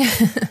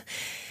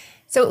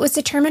 So it was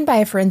determined by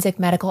a forensic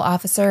medical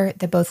officer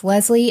that both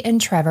Leslie and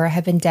Trevor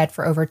had been dead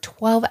for over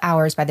 12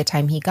 hours by the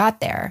time he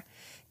got there.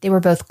 They were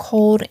both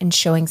cold and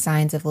showing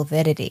signs of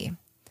lividity.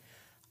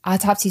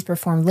 Autopsies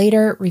performed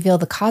later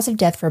revealed the cause of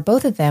death for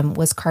both of them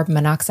was carbon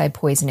monoxide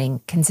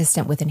poisoning,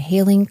 consistent with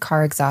inhaling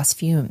car exhaust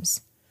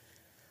fumes.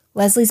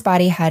 Leslie's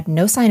body had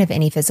no sign of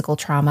any physical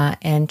trauma,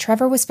 and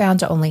Trevor was found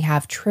to only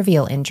have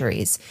trivial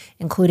injuries,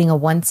 including a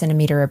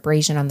 1-centimeter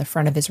abrasion on the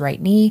front of his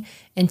right knee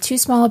and 2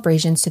 small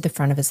abrasions to the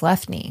front of his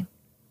left knee.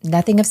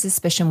 Nothing of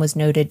suspicion was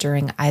noted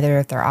during either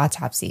of their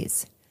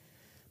autopsies.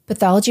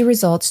 Pathology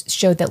results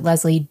showed that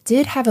Leslie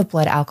did have a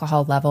blood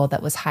alcohol level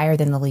that was higher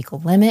than the legal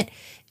limit,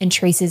 and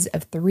traces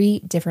of 3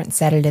 different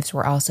sedatives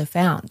were also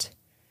found.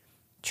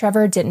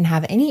 Trevor didn't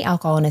have any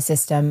alcohol in his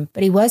system,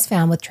 but he was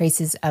found with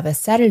traces of a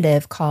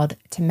sedative called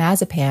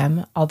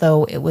temazepam,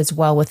 although it was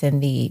well within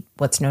the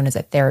what's known as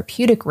a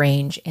therapeutic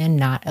range and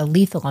not a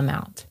lethal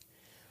amount.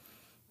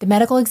 The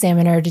medical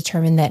examiner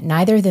determined that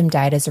neither of them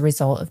died as a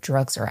result of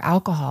drugs or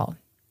alcohol.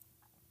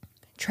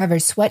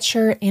 Trevor's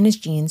sweatshirt and his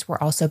jeans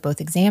were also both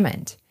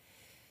examined.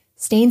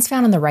 Stains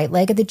found on the right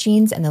leg of the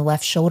jeans and the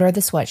left shoulder of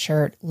the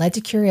sweatshirt led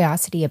to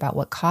curiosity about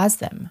what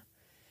caused them.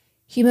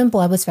 Human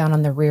blood was found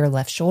on the rear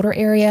left shoulder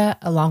area,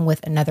 along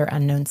with another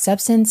unknown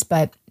substance,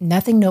 but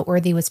nothing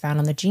noteworthy was found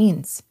on the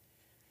jeans.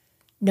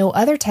 No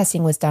other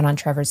testing was done on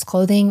Trevor's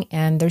clothing,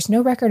 and there's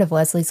no record of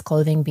Leslie's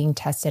clothing being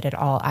tested at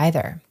all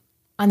either.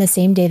 On the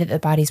same day that the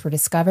bodies were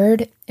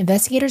discovered,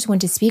 investigators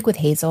went to speak with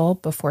Hazel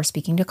before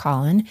speaking to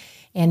Colin,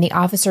 and the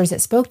officers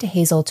that spoke to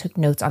Hazel took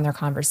notes on their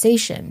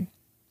conversation.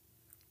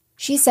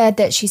 She said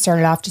that she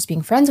started off just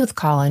being friends with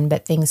Colin,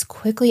 but things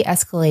quickly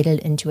escalated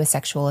into a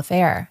sexual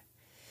affair.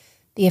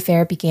 The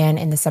affair began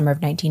in the summer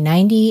of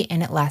 1990,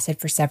 and it lasted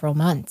for several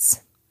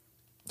months.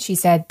 She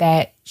said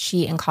that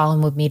she and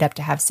Colin would meet up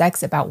to have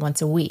sex about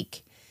once a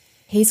week.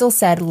 Hazel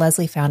said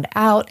Leslie found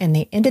out, and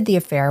they ended the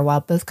affair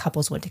while both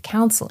couples went to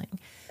counseling.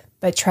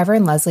 But Trevor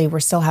and Leslie were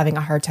still having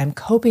a hard time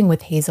coping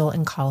with Hazel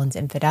and Colin's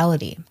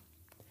infidelity.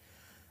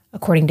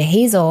 According to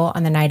Hazel,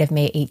 on the night of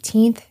May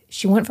 18th,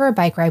 she went for a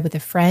bike ride with a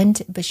friend,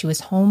 but she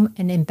was home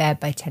and in bed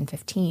by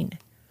 10:15.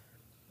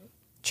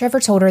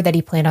 Trevor told her that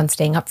he planned on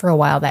staying up for a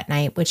while that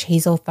night, which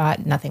Hazel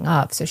thought nothing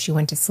of, so she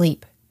went to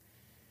sleep.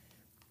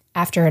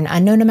 After an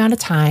unknown amount of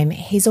time,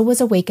 Hazel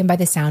was awakened by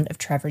the sound of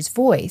Trevor's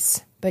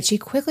voice, but she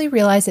quickly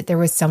realized that there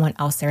was someone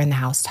else there in the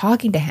house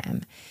talking to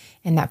him,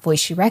 and that voice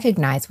she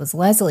recognized was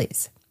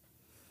Leslie's.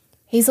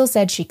 Hazel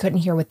said she couldn't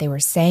hear what they were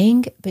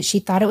saying, but she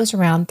thought it was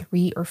around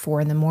 3 or 4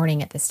 in the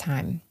morning at this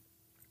time.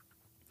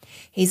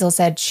 Hazel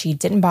said she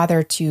didn't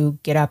bother to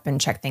get up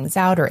and check things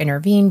out or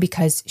intervene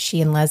because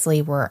she and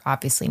Leslie were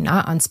obviously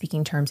not on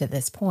speaking terms at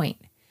this point.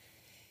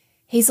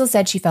 Hazel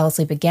said she fell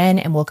asleep again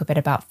and woke up at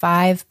about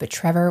 5, but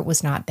Trevor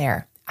was not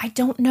there. I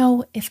don't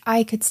know if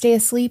I could stay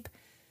asleep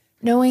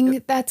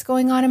knowing that's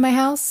going on in my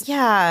house.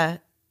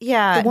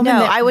 Yeah, no,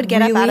 I would get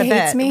really up out of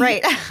bed. Me.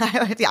 Right.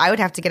 I would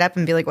have to get up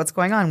and be like, what's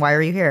going on? Why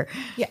are you here?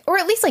 Yeah, or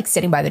at least like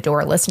sitting by the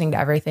door listening to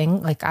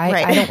everything. Like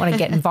I don't want to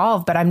get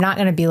involved, but I'm not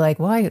going to be like,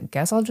 well, I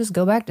guess I'll just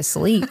go back to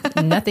sleep.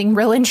 Nothing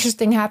real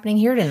interesting happening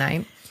here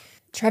tonight.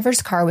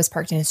 Trevor's car was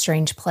parked in a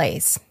strange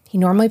place. He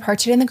normally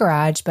parked it in the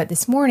garage, but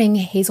this morning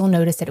Hazel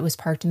noticed that it was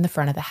parked in the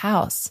front of the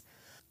house.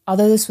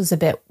 Although this was a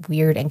bit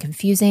weird and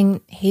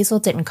confusing, Hazel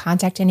didn't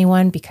contact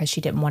anyone because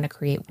she didn't want to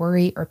create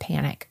worry or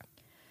panic.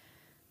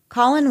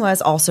 Colin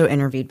was also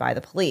interviewed by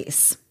the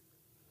police.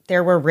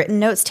 There were written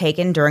notes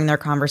taken during their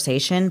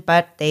conversation,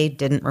 but they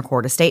didn't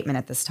record a statement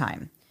at this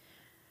time.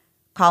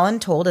 Colin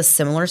told a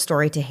similar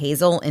story to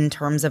Hazel in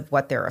terms of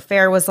what their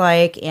affair was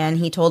like, and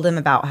he told them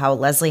about how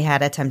Leslie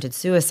had attempted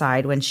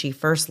suicide when she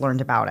first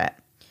learned about it.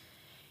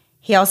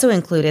 He also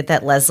included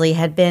that Leslie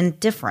had been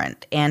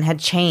different and had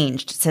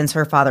changed since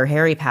her father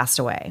Harry passed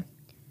away.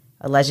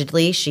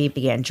 Allegedly, she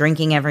began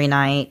drinking every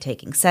night,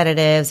 taking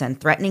sedatives, and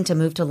threatening to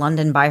move to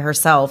London by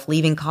herself,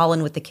 leaving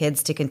Colin with the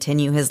kids to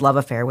continue his love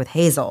affair with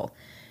Hazel.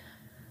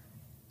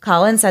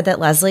 Colin said that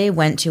Leslie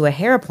went to a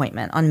hair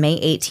appointment on May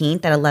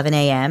 18th at 11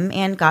 a.m.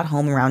 and got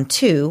home around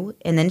 2,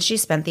 and then she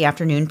spent the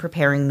afternoon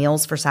preparing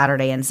meals for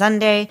Saturday and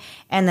Sunday,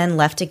 and then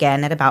left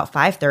again at about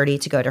 5:30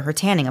 to go to her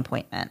tanning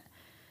appointment.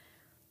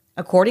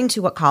 According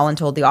to what Colin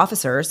told the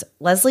officers,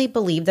 Leslie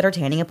believed that her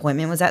tanning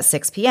appointment was at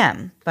 6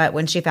 p.m., but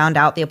when she found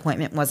out the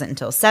appointment wasn't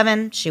until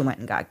 7, she went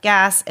and got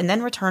gas and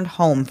then returned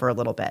home for a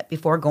little bit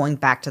before going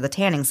back to the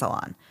tanning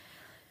salon.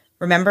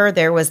 Remember,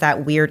 there was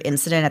that weird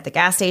incident at the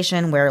gas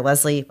station where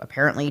Leslie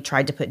apparently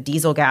tried to put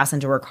diesel gas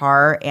into her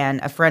car, and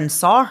a friend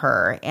saw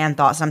her and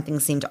thought something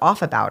seemed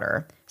off about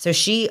her. So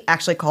she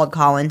actually called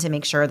Colin to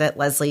make sure that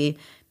Leslie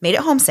made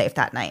it home safe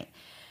that night.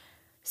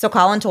 So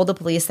Colin told the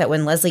police that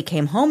when Leslie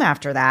came home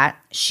after that,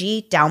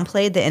 she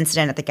downplayed the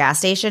incident at the gas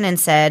station and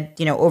said,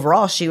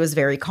 overall she was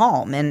very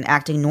calm and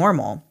acting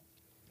normal.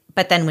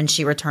 But then when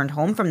she returned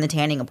home from the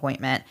tanning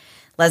appointment,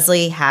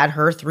 Leslie had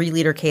her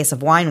 3-liter case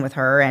of wine with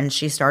her, and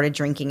she started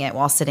drinking it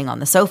while sitting on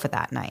the sofa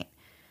that night.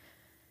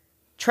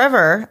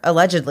 Trevor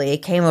allegedly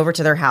came over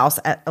to their house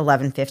at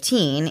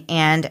 11:15,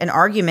 and an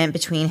argument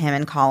between him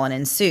and Colin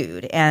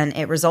ensued, and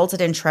it resulted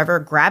in Trevor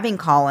grabbing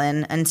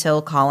Colin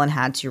until Colin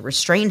had to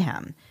restrain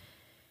him.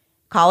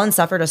 Colin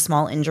suffered a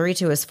small injury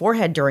to his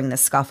forehead during the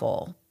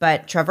scuffle,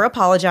 but Trevor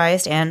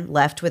apologized and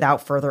left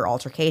without further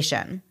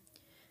altercation.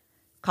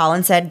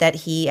 Colin said that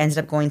he ended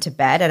up going to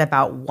bed at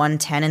about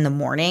 1:10 in the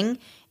morning,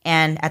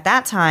 and at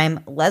that time,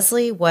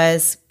 Leslie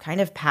was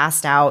kind of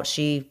passed out.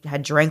 She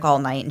had drank all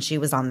night, and she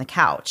was on the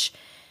couch.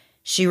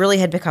 She really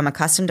had become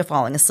accustomed to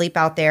falling asleep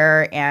out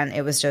there, and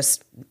it was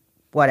just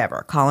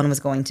whatever. Colin was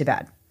going to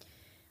bed.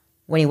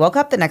 When he woke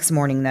up the next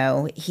morning,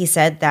 though, he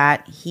said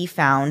that he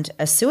found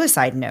a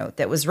suicide note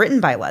that was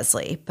written by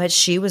Leslie, but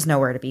she was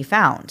nowhere to be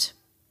found.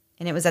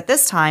 And it was at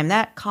this time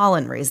that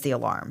Colin raised the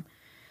alarm.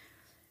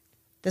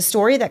 The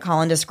story that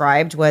Colin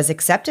described was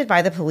accepted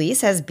by the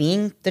police as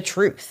being the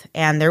truth,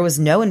 and there was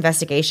no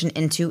investigation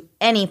into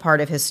any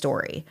part of his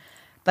story.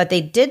 But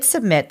they did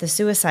submit the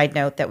suicide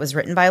note that was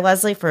written by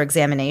Leslie for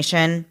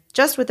examination,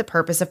 just with the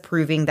purpose of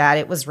proving that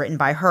it was written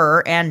by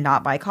her and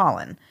not by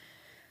Colin.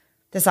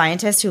 The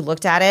scientist who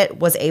looked at it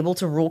was able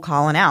to rule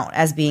Colin out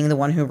as being the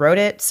one who wrote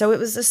it, so it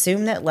was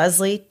assumed that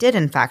Leslie did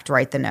in fact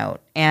write the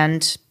note,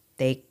 and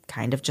they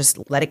kind of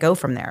just let it go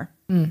from there.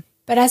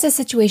 But as the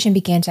situation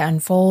began to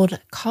unfold,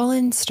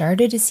 Colin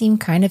started to seem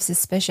kind of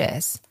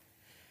suspicious.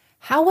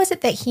 How was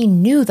it that he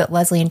knew that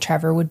Leslie and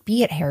Trevor would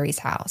be at Harry's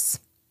house?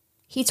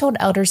 He told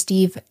Elder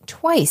Steve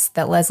twice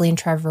that Leslie and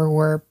Trevor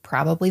were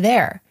probably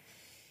there.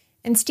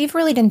 And Steve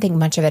really didn't think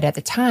much of it at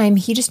the time.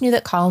 He just knew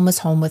that Colin was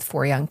home with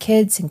 4 young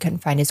kids and couldn't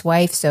find his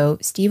wife, so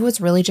Steve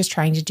was really just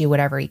trying to do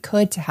whatever he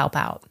could to help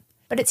out.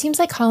 But it seems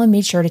like Colin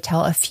made sure to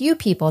tell a few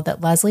people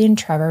that Leslie and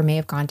Trevor may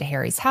have gone to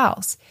Harry's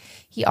house.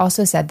 He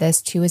also said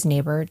this to his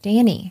neighbor,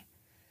 Danny.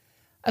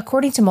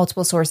 According to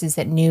multiple sources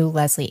that knew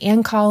Leslie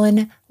and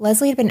Colin,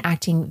 Leslie had been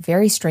acting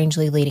very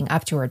strangely leading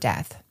up to her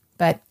death.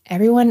 But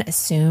everyone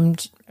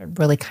assumed,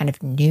 really kind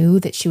of knew,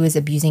 that she was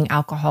abusing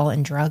alcohol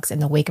and drugs in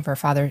the wake of her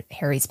father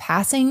Harry's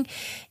passing,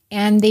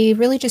 and they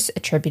really just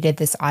attributed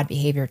this odd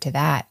behavior to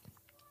that.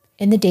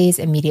 In the days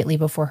immediately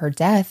before her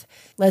death,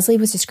 Leslie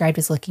was described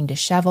as looking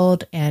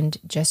disheveled and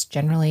just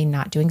generally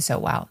not doing so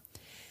well.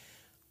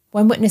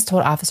 One witness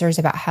told officers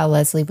about how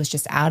Leslie was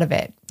just out of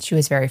it. She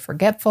was very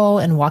forgetful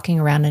and walking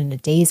around in a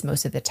daze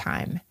most of the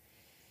time.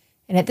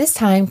 And at this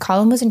time,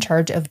 Colin was in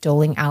charge of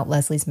doling out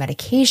Leslie's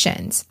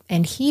medications,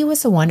 and he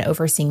was the one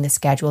overseeing the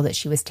schedule that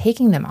she was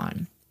taking them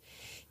on.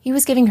 He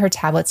was giving her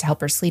tablets to help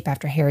her sleep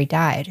after Harry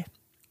died.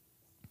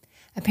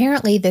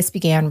 Apparently, this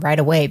began right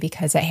away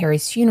because at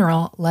Harry's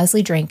funeral,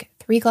 Leslie drank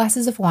 3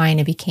 glasses of wine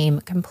and became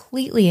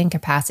completely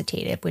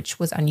incapacitated, which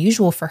was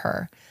unusual for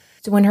her.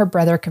 So when her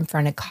brother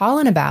confronted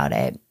Colin about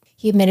it,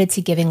 he admitted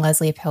to giving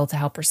Leslie a pill to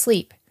help her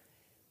sleep.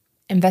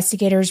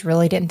 Investigators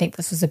really didn't think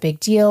this was a big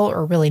deal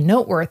or really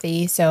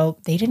noteworthy, so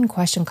they didn't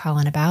question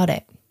Colin about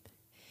it.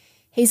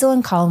 Hazel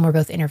and Colin were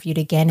both interviewed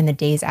again in the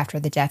days after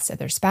the deaths of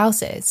their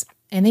spouses,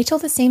 and they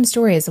told the same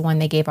story as the one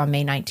they gave on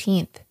May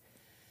 19th.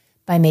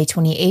 By May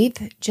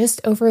 28th, just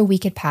over a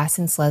week had passed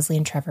since Leslie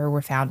and Trevor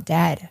were found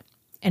dead,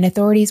 and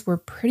authorities were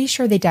pretty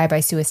sure they died by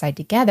suicide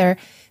together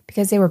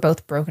because they were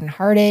both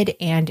brokenhearted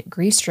and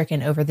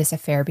grief-stricken over this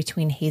affair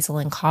between Hazel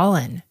and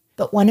Colin.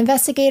 But one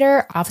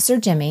investigator, Officer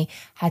Jimmy,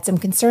 had some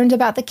concerns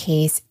about the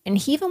case, and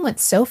he even went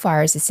so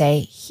far as to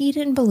say he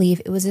didn't believe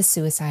it was a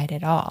suicide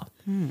at all.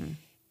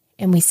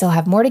 And we still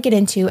have more to get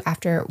into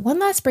after one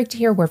last break to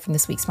hear a word from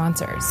this week's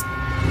sponsors.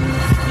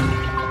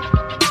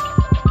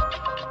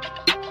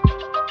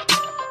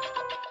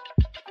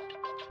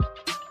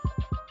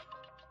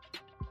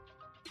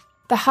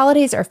 The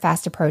holidays are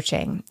fast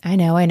approaching. I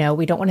know,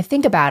 we don't want to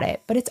think about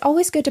it, but it's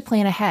always good to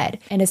plan ahead.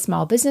 And as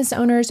small business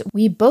owners,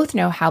 we both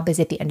know how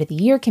busy at the end of the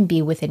year can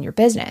be within your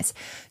business.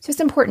 So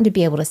it's important to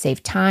be able to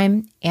save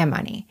time and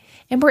money.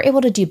 And we're able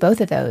to do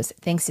both of those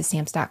thanks to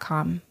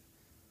Stamps.com.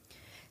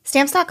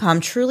 Stamps.com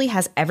truly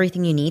has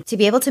everything you need to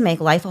be able to make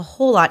life a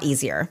whole lot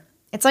easier.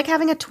 It's like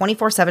having a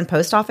 24/7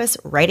 post office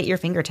right at your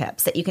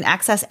fingertips that you can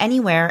access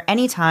anywhere,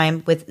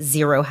 anytime with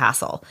zero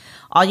hassle.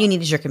 All you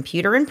need is your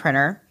computer and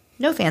printer,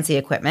 no fancy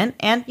equipment,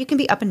 and you can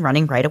be up and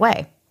running right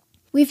away.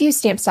 We've used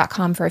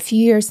Stamps.com for a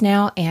few years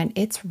now, and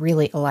it's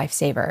really a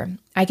lifesaver.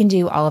 I can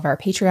do all of our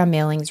Patreon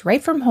mailings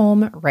right from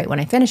home, right when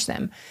I finish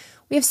them.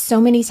 We have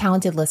so many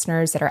talented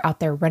listeners that are out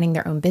there running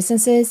their own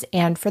businesses,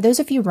 and for those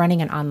of you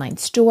running an online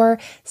store,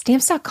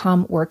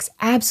 Stamps.com works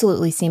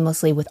absolutely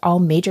seamlessly with all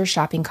major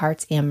shopping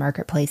carts and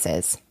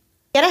marketplaces.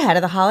 Get ahead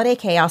of the holiday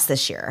chaos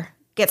this year.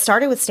 Get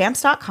started with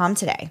Stamps.com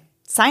today.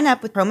 Sign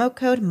up with promo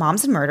code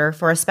MomsAndMurder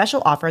for a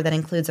special offer that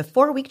includes a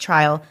 4-week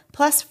trial,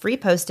 plus free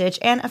postage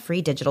and a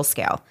free digital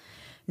scale.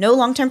 No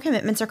long-term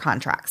commitments or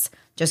contracts.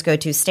 Just go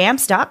to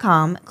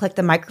Stamps.com, click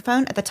the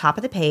microphone at the top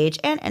of the page,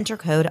 and enter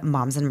code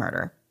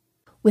MomsAndMurder.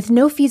 With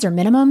no fees or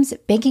minimums,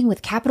 banking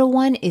with Capital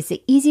One is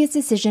the easiest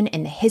decision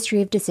in the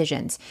history of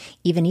decisions.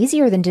 Even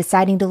easier than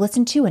deciding to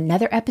listen to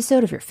another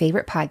episode of your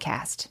favorite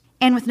podcast.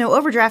 And with no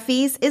overdraft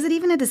fees, is it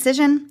even a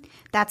decision?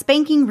 That's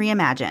banking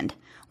reimagined.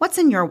 What's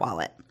in your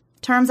wallet?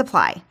 Terms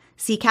apply.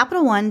 See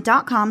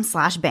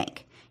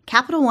CapitalOne.com/bank.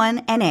 Capital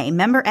One N.A.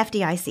 member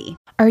FDIC.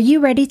 Are you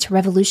ready to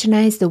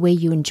revolutionize the way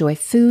you enjoy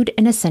food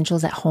and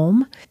essentials at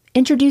home?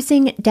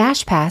 Introducing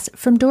DashPass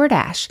from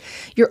DoorDash,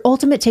 your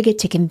ultimate ticket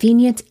to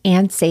convenience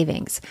and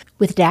savings.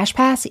 With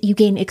DashPass, you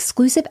gain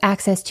exclusive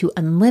access to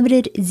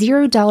unlimited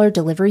 $0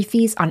 delivery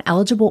fees on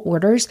eligible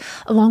orders,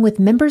 along with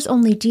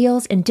members-only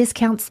deals and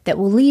discounts that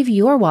will leave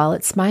your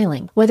wallet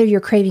smiling. Whether you're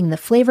craving the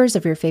flavors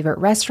of your favorite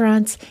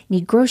restaurants,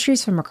 need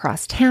groceries from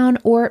across town,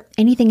 or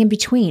anything in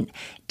between,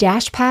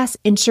 DashPass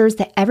ensures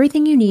that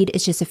everything you need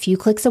is just a few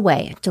clicks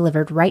away,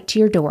 delivered right to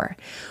your door.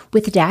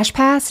 With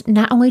DashPass,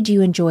 not only do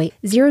you enjoy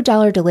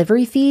 $0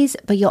 delivery fees,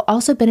 but you'll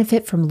also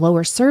benefit from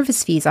lower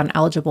service fees on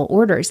eligible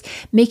orders,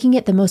 making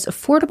it the most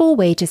affordable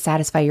way to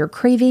satisfy your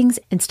cravings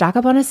and stock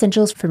up on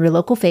essentials from your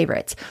local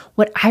favorites.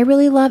 What I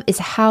really love is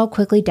how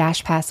quickly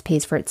DashPass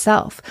pays for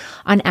itself.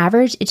 On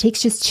average, it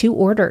takes just 2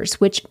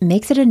 orders, which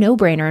makes it a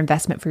no-brainer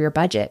investment for your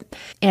budget.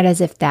 And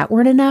as if that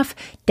weren't enough,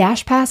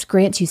 DashPass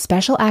grants you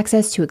special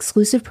access to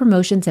exclusive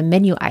promotions and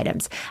menu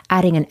items,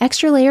 adding an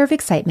extra layer of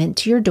excitement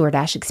to your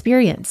DoorDash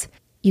experience.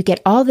 You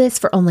get all this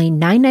for only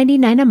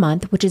 $9.99 a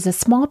month, which is a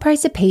small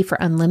price to pay for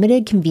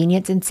unlimited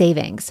convenience and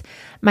savings.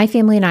 My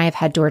family and I have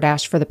had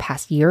DoorDash for the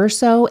past year or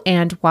so,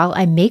 and while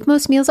I make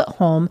most meals at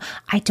home,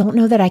 I don't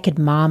know that I could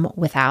mom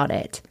without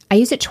it. I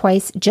used it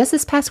twice just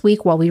this past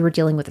week while we were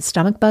dealing with a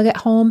stomach bug at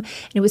home,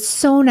 and it was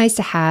so nice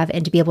to have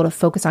and to be able to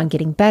focus on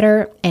getting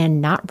better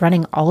and not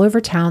running all over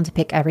town to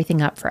pick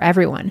everything up for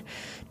everyone.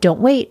 Don't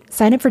wait.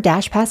 Sign up for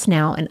DashPass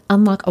now and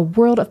unlock a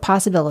world of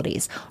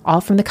possibilities, all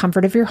from the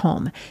comfort of your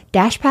home.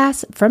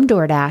 DashPass from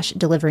DoorDash,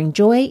 delivering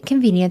joy,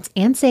 convenience,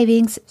 and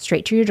savings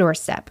straight to your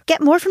doorstep.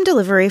 Get more from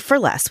delivery for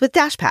less with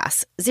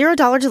DashPass.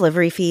 $0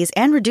 delivery fees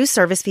and reduced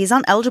service fees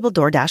on eligible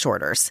DoorDash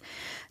orders.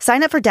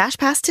 Sign up for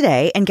DashPass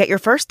today and get your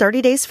first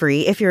 30 days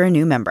free if you're a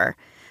new member.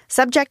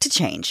 Subject to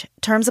change.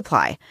 Terms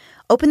apply.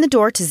 Open the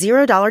door to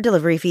 $0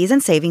 delivery fees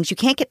and savings you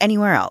can't get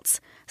anywhere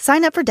else.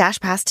 Sign up for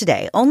DashPass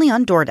today only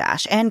on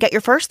DoorDash and get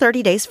your first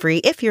 30 days free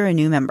if you're a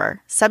new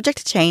member. Subject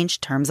to change.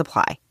 Terms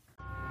apply.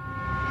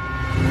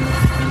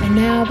 And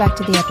now back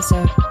to the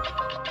episode.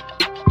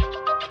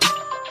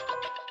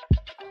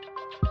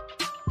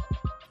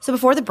 So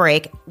before the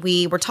break,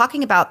 we were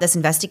talking about this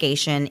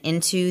investigation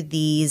into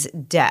these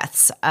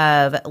deaths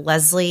of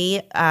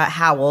Leslie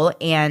Howell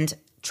and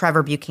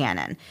Trevor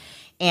Buchanan.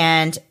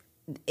 And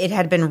it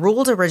had been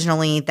ruled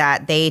originally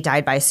that they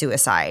died by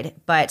suicide,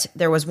 but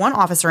there was one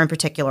officer in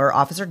particular,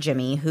 Officer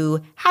Jimmy,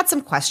 who had some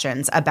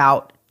questions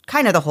about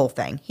kind of the whole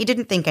thing. He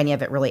didn't think any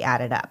of it really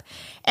added up.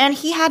 And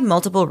he had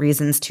multiple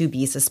reasons to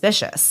be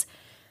suspicious.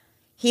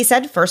 He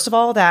said, first of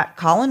all, that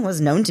Colin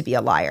was known to be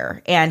a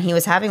liar, and he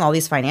was having all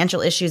these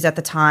financial issues at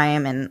the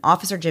time, and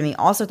Officer Jimmy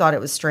also thought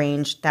it was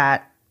strange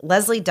that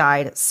Leslie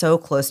died so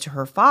close to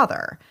her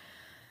father.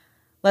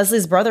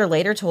 Leslie's brother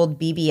later told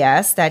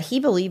BBS that he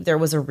believed there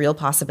was a real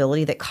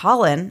possibility that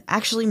Colin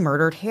actually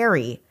murdered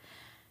Harry.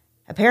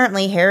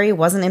 Apparently, Harry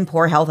wasn't in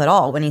poor health at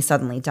all when he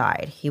suddenly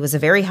died. He was a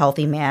very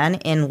healthy man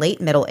in late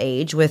middle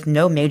age with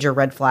no major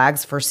red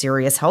flags for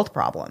serious health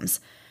problems.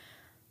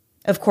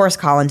 Of course,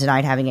 Colin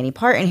denied having any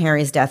part in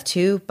Harry's death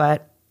too,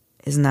 but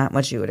isn't that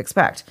what you would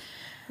expect?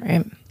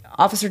 Right.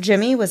 Officer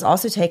Jimmy was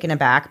also taken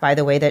aback by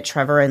the way that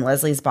Trevor and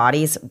Leslie's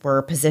bodies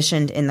were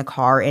positioned in the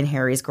car in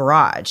Harry's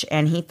garage,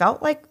 and he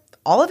felt like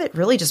all of it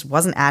really just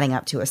wasn't adding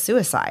up to a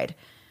suicide.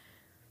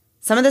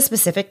 Some of the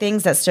specific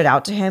things that stood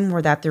out to him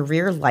were that the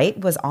rear light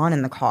was on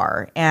in the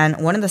car,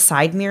 and one of the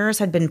side mirrors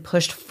had been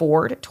pushed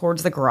forward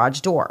towards the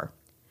garage door.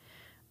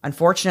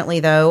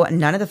 Unfortunately, though,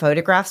 none of the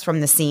photographs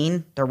from the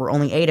scene, there were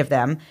only 8 of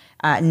them,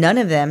 none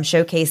of them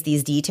showcased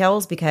these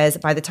details because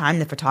by the time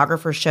the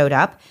photographers showed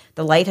up,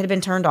 the light had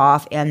been turned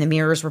off and the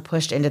mirrors were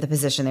pushed into the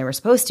position they were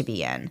supposed to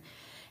be in.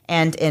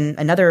 And in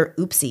another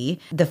oopsie,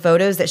 the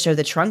photos that show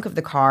the trunk of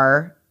the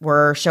car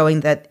were showing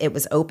that it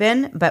was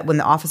open, but when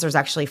the officers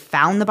actually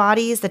found the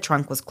bodies, the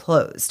trunk was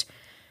closed.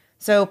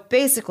 So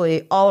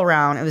basically, all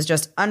around, it was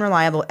just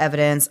unreliable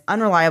evidence,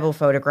 unreliable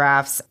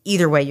photographs,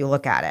 either way you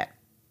look at it.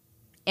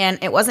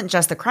 And it wasn't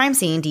just the crime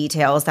scene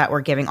details that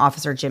were giving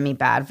Officer Jimmy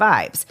bad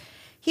vibes.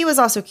 He was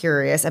also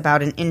curious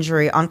about an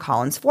injury on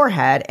Colin's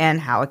forehead and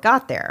how it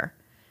got there.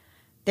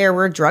 There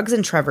were drugs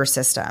in Trevor's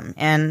system,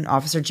 and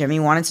Officer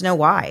Jimmy wanted to know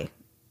why.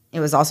 It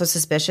was also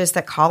suspicious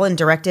that Colin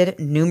directed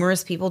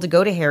numerous people to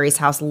go to Harry's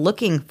house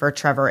looking for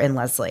Trevor and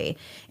Leslie.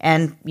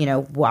 And,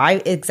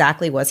 why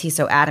exactly was he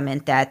so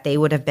adamant that they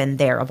would have been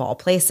there of all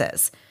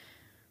places?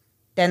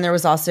 Then there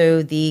was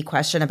also the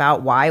question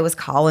about why was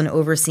Colin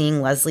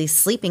overseeing Leslie's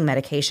sleeping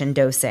medication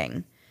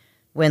dosing?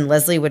 When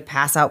Leslie would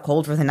pass out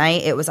cold for the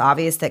night, it was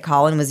obvious that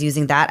Colin was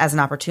using that as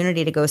an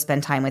opportunity to go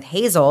spend time with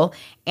Hazel,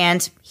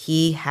 and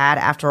he had,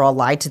 after all,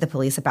 lied to the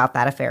police about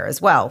that affair as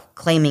well,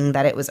 claiming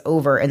that it was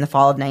over in the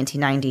fall of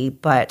 1990,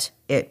 but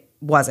it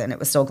wasn't. It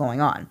was still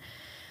going on.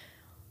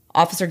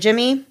 Officer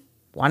Jimmy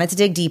wanted to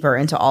dig deeper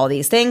into all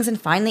these things and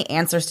find the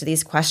answers to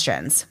these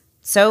questions.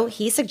 So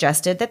he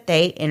suggested that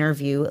they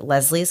interview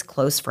Leslie's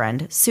close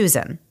friend,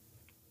 Susan.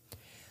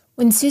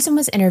 When Susan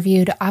was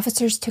interviewed,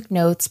 officers took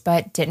notes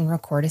but didn't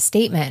record a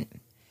statement.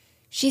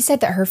 She said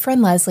that her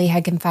friend Leslie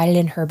had confided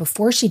in her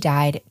before she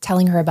died,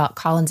 telling her about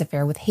Colin's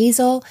affair with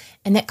Hazel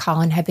and that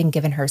Colin had been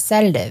given her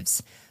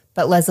sedatives.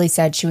 But Leslie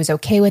said she was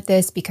okay with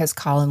this because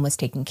Colin was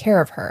taking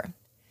care of her.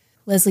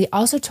 Leslie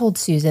also told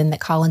Susan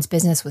that Colin's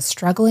business was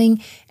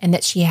struggling and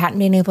that she hadn't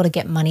been able to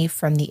get money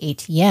from the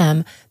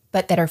ATM,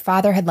 but that her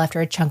father had left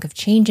her a chunk of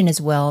change in his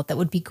will that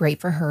would be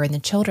great for her and the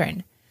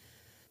children.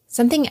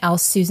 Something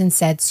else Susan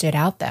said stood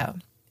out, though.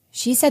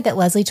 She said that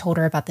Leslie told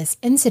her about this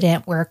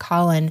incident where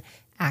Colin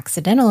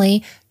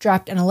accidentally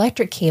dropped an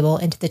electric cable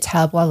into the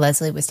tub while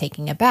Leslie was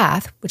taking a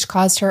bath, which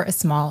caused her a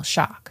small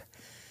shock.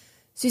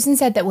 Susan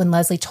said that when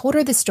Leslie told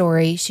her the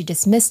story, she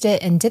dismissed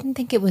it and didn't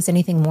think it was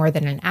anything more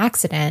than an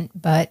accident,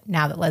 but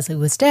now that Leslie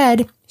was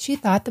dead, she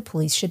thought the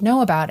police should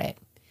know about it.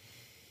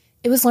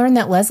 It was learned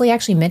that Leslie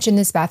actually mentioned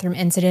this bathroom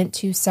incident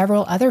to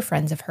several other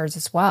friends of hers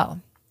as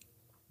well.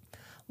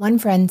 One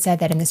friend said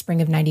that in the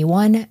spring of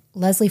 91,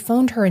 Leslie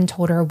phoned her and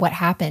told her what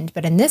happened,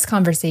 but in this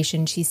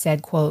conversation, she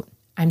said, quote,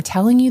 "I'm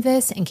telling you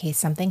this in case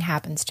something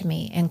happens to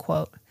me," end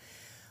quote.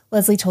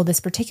 Leslie told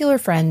this particular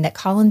friend that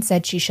Colin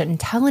said she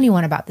shouldn't tell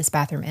anyone about this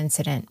bathroom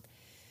incident.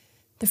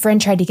 The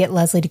friend tried to get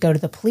Leslie to go to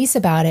the police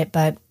about it,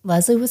 but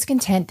Leslie was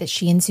content that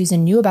she and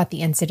Susan knew about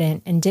the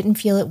incident and didn't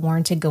feel it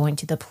warranted going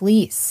to the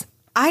police.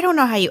 I don't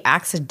know how you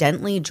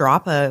accidentally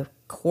drop a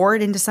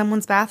cord into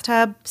someone's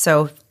bathtub,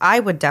 so I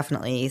would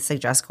definitely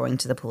suggest going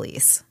to the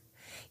police.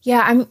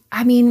 Yeah,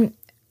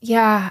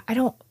 I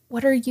don't,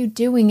 what are you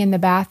doing in the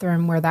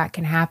bathroom where that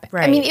can happen?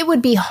 Right. I mean, it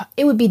would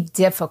be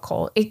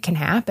difficult. It can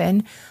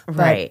happen, but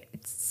right.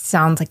 It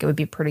sounds like it would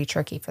be pretty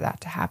tricky for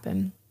that to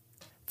happen.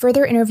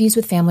 Further interviews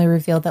with family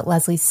revealed that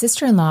Leslie's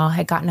sister-in-law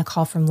had gotten a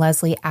call from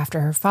Leslie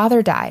after her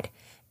father died,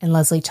 and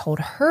Leslie told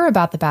her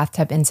about the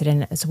bathtub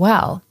incident as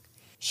well.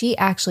 She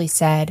actually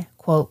said,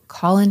 quote,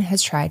 "Colin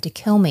has tried to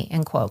kill me,"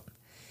 end quote.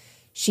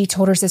 She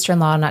told her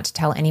sister-in-law not to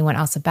tell anyone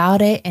else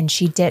about it, and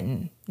she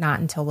didn't,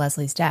 not until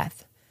Leslie's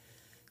death.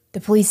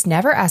 The police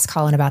never asked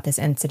Colin about this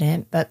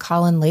incident, but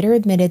Colin later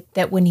admitted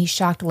that when he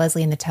shocked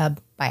Leslie in the tub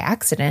by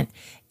accident,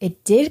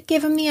 it did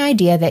give him the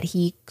idea that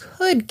he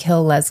could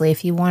kill Leslie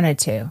if he wanted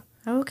to.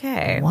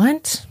 Okay.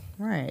 What?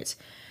 Right.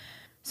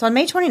 So on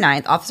May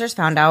 29th, officers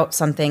found out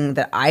something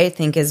that I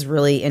think is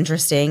really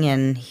interesting,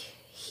 and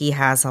he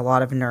has a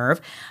lot of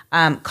nerve.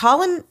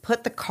 Colin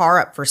put the car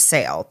up for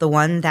sale, the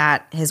one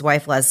that his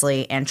wife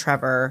Leslie and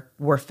Trevor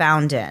were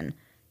found in,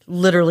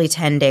 literally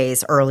 10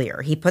 days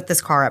earlier. He put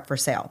this car up for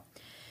sale.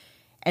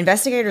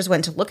 Investigators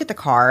went to look at the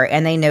car,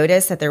 and they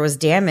noticed that there was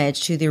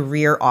damage to the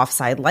rear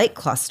offside light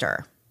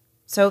cluster.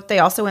 So they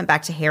also went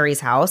back to Harry's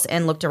house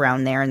and looked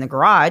around there in the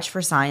garage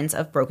for signs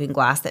of broken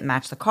glass that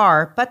matched the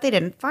car, but they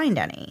didn't find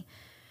any.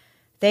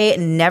 They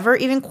never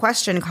even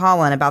questioned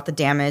Colin about the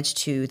damage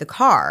to the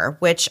car,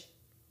 which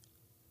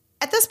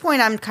at this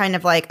point, I'm kind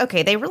of like,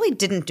 okay, they really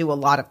didn't do a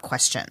lot of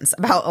questions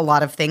about a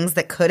lot of things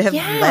that could have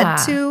led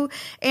to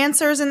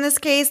answers in this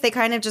case. They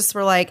kind of just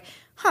were like,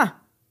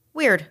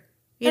 weird.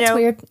 That's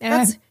weird.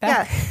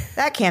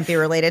 That can't be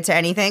related to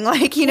anything.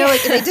 Like,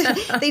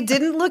 they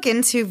didn't look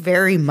into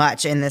very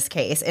much in this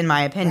case, in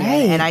my opinion.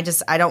 Right. And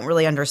I don't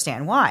really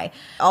understand why.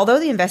 Although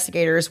the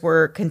investigators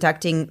were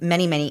conducting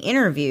many, many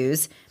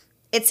interviews,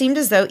 it seemed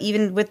as though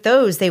even with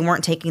those, they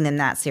weren't taking them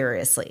that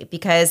seriously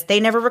because they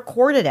never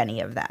recorded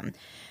any of them.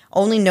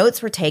 Only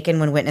notes were taken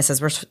when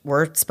witnesses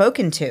were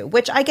spoken to,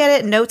 which I get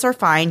it. Notes are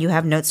fine. You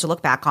have notes to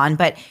look back on,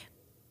 but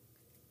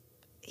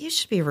you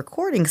should be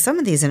recording some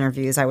of these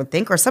interviews, I would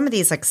think, or some of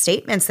these like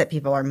statements that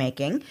people are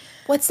making.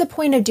 What's the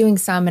point of doing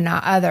some and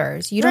not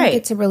others? You don't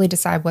get to really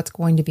decide what's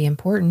going to be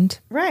important.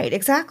 Right,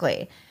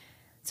 exactly.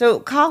 So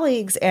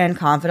colleagues and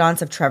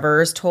confidants of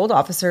Trevor's told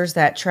officers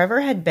that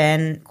Trevor had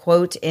been,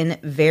 quote, in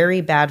very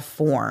bad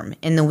form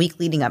in the week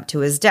leading up to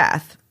his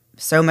death.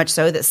 So much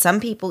so that some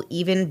people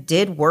even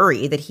did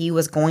worry that he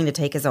was going to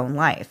take his own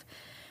life.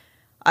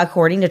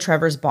 According to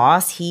Trevor's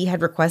boss, he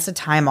had requested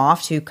time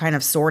off to kind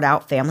of sort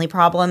out family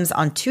problems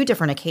on 2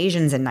 different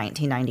occasions in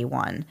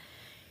 1991.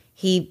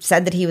 He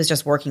said that he was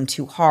just working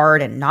too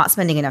hard and not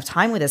spending enough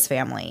time with his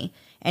family,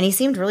 and he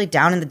seemed really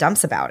down in the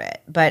dumps about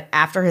it. But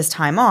after his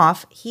time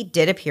off, he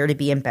did appear to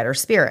be in better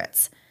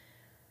spirits.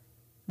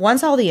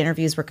 Once all the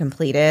interviews were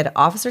completed,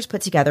 officers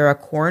put together a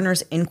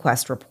coroner's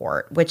inquest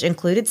report, which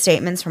included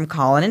statements from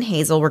Colin and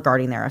Hazel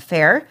regarding their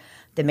affair,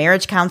 the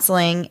marriage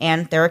counseling,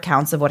 and their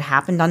accounts of what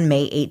happened on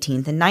May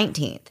 18th and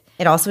 19th.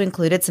 It also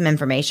included some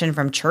information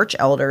from church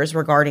elders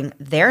regarding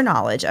their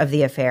knowledge of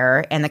the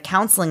affair and the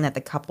counseling that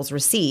the couples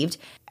received,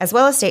 as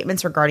well as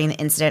statements regarding the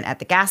incident at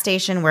the gas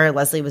station where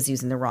Leslie was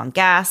using the wrong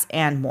gas,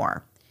 and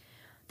more.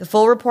 The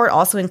full report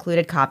also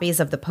included copies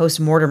of the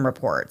post-mortem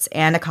reports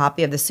and a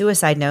copy of the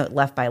suicide note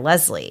left by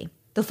Leslie.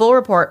 The full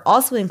report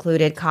also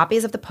included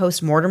copies of the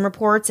post-mortem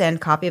reports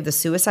and copy of the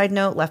suicide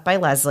note left by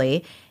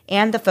Leslie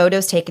and the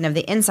photos taken of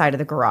the inside of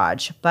the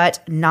garage,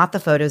 but not the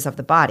photos of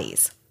the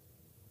bodies.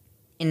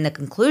 In the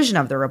conclusion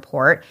of the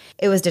report,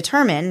 it was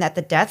determined that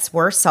the deaths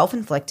were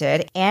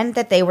self-inflicted and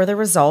that they were the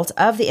result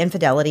of the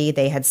infidelity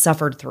they had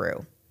suffered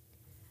through.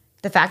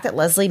 The fact that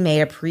Leslie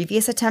made a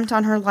previous attempt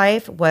on her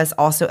life was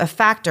also a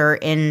factor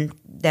in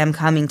them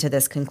coming to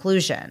this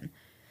conclusion.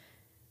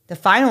 The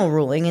final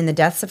ruling in the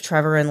deaths of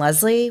Trevor and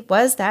Leslie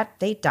was that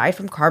they died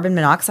from carbon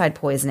monoxide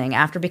poisoning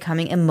after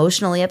becoming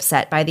emotionally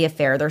upset by the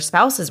affair their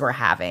spouses were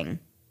having.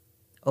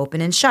 Open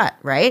and shut,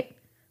 right?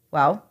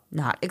 Well,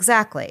 not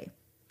exactly.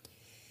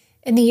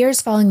 In the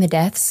years following the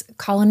deaths,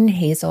 Colin and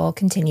Hazel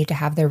continued to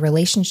have their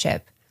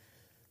relationship.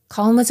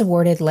 Colin was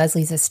awarded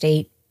Leslie's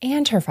estate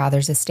and her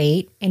father's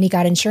estate, and he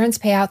got insurance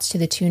payouts to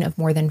the tune of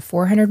more than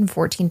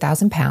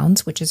 £414,000,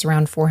 which is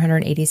around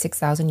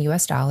 $486,000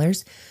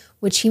 US,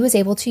 which he was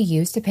able to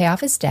use to pay off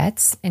his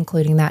debts,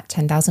 including that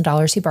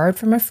 $10,000 he borrowed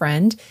from a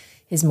friend,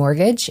 his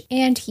mortgage,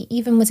 and he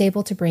even was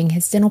able to bring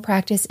his dental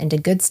practice into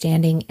good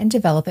standing and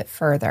develop it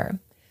further.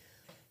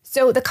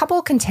 So the couple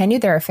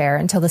continued their affair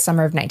until the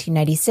summer of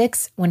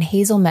 1996, when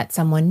Hazel met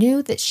someone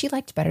new that she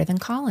liked better than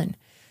Colin.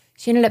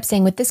 She ended up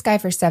staying with this guy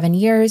for 7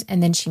 years,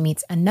 and then she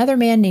meets another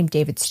man named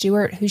David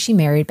Stewart, who she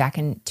married back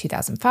in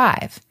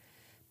 2005.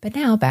 But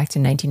now back to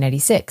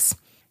 1996.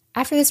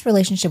 After this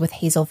relationship with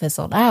Hazel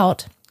fizzled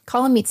out,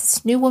 Colin meets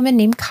this new woman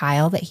named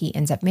Kyle that he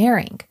ends up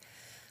marrying.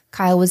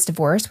 Kyle was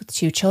divorced with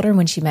 2 children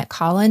when she met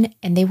Colin,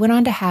 and they went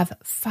on to have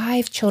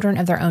 5 children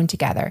of their own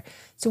together.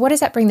 So what does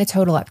that bring the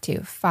total up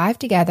to? 5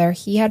 together.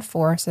 He had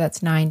 4, so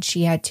that's 9.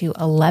 She had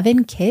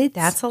 11 kids.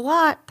 That's a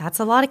lot. That's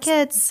a lot of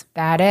kids.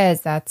 That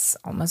is. That's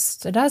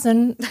almost a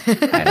dozen.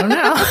 I don't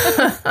know.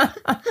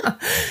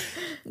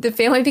 The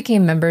family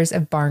became members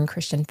of Barn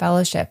Christian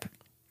Fellowship.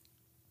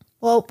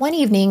 Well, one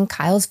evening,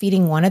 Kyle's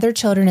feeding one of their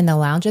children in the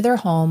lounge of their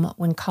home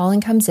when Colin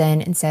comes in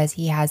and says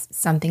he has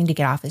something to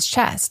get off his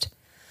chest.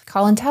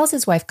 Colin tells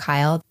his wife,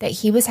 Kyle, that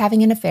he was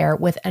having an affair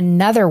with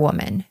another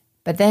woman,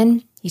 but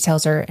then he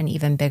tells her an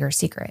even bigger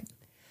secret.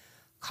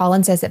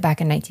 Colin says that back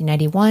in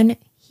 1991,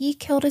 he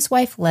killed his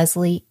wife,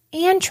 Leslie,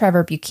 and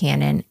Trevor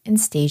Buchanan and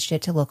staged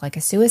it to look like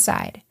a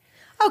suicide.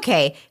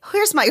 Okay,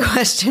 here's my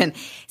question.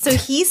 So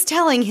he's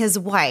telling his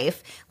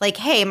wife, like,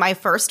 hey, my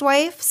first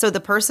wife, so the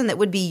person that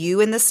would be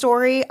you in this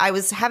story, I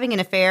was having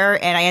an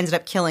affair and I ended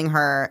up killing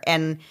her.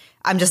 And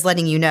I'm just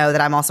letting you know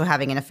that I'm also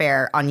having an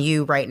affair on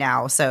you right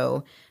now.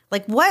 So,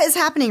 like, what is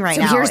happening right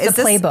now? So here's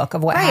the playbook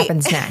of what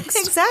happens next.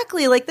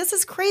 Exactly. Like, this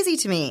is crazy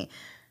to me.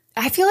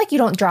 I feel like you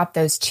don't drop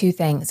those 2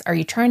 things. Are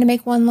you trying to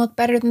make one look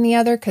better than the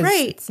other? Because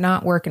it's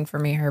not working for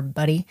me here,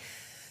 buddy.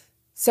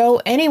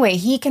 So anyway,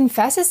 he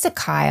confesses to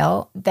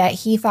Kyle that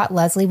he thought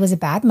Leslie was a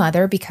bad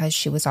mother because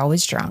she was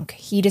always drunk.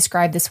 He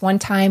described this one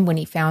time when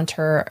he found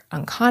her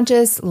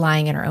unconscious,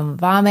 lying in her own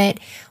vomit,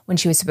 when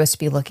she was supposed to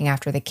be looking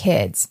after the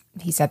kids.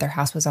 He said their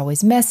house was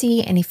always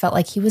messy, and he felt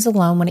like he was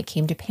alone when it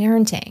came to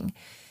parenting.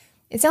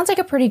 It sounds like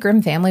a pretty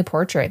grim family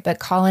portrait, but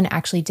Colin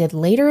actually did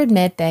later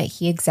admit that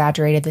he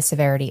exaggerated the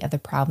severity of the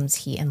problems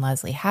he and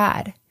Leslie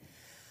had.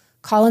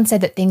 Colin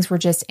said that things were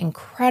just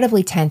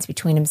incredibly tense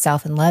between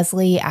himself and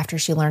Leslie after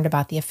she learned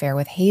about the affair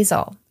with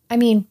Hazel. I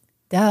mean,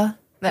 duh.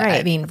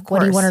 Right, I mean, what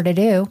do you want her to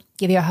do?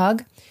 Give you a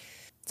hug?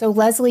 So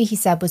Leslie, he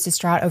said, was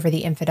distraught over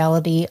the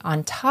infidelity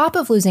on top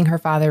of losing her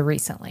father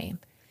recently.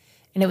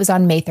 And it was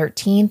on May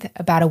 13th,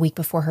 about a week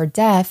before her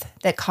death,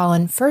 that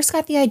Colin first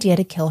got the idea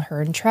to kill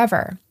her and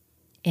Trevor.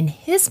 In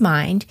his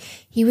mind,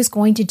 he was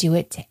going to do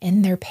it to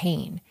end their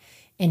pain.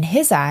 In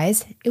his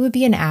eyes, it would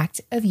be an act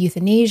of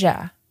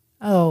euthanasia.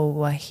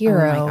 Oh, a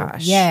hero. Oh my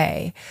gosh.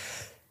 Yay.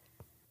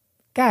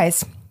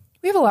 Guys,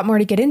 we have a lot more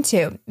to get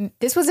into.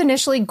 This was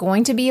initially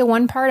going to be a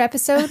one-part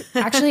episode.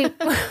 Actually,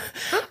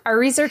 our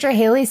researcher,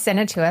 Haley, sent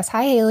it to us.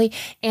 Hi, Haley.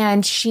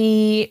 And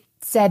she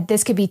said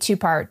this could be 2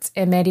 parts.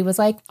 And Mandy was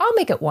like, I'll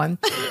make it 1.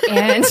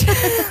 And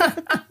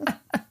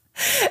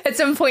at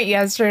some point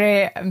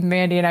yesterday,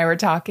 Mandy and I were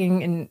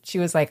talking and she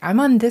was like, I'm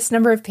on this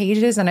number of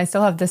pages and I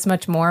still have this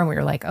much more. And we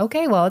were like,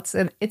 okay, well, it's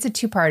a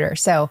 2-parter.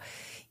 So,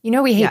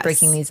 we hate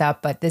breaking these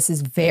up, but this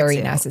is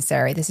very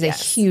necessary. This is a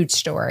huge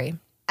story.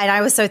 And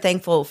I was so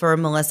thankful for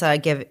Melissa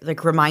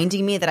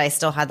reminding me that I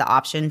still had the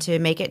option to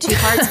make it 2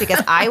 parts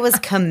because I was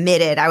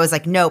committed. I was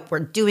like, nope, we're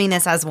doing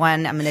this as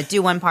one. I'm going to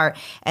do 1 part.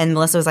 And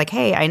Melissa was like,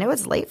 hey, I know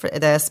it's late for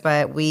this,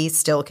 but we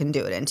still can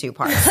do it in 2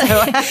 parts.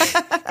 So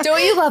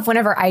Don't you love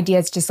whenever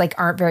ideas just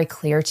aren't very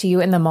clear to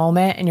you in the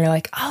moment and you're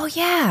like, oh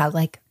yeah,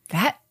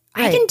 that.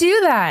 Right. I can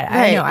do that.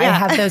 Right. I know. Yeah. I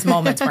have those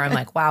moments where I'm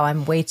like, wow,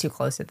 I'm way too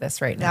close to this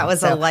right now. That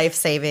was a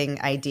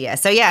life-saving idea.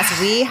 So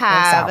yes, we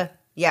have...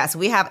 Yes,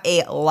 we have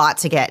a lot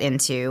to get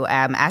into.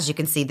 As you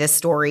can see, this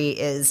story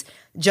is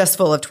just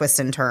full of twists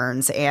and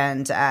turns,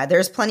 and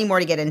there's plenty more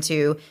to get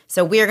into.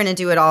 So we are going to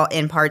do it all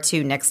in part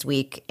 2 next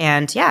week.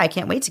 And yeah, I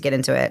can't wait to get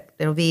into it.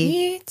 It'll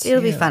be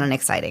fun and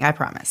exciting. I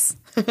promise.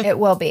 It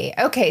will be.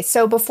 Okay,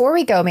 so before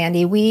we go,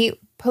 Mandy, we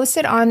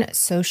posted on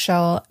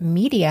social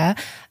media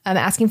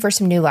asking for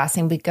some new last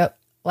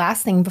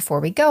thing before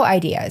we go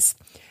ideas.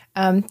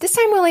 This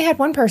time we only had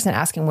 1 person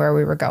asking where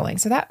we were going.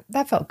 So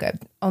that felt good.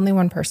 Only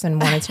 1 person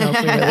wanted to know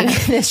if we were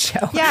leaving this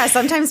show. Yeah,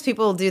 sometimes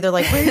people do. They're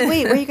like,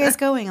 wait, where are you guys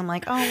going? I'm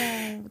like,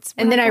 and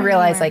then I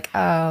realized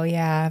oh,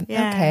 yeah,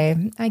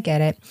 okay, I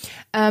get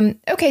it.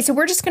 Okay, so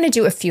we're just going to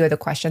do a few of the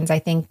questions I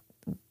think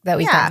that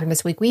we found from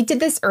this week. We did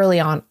this early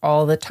on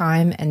all the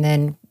time, and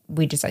then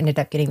we just ended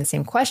up getting the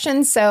same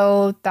questions.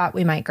 So thought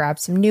we might grab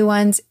some new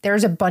ones.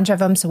 There's a bunch of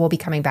them, so we'll be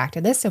coming back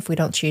to this. So if we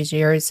don't choose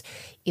yours,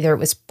 either it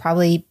was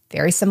probably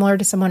very similar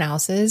to someone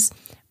else's,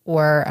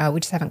 or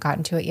we just haven't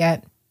gotten to it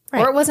yet.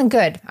 Right. Or it wasn't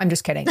good. I'm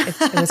just kidding.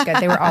 It was good.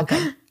 They were all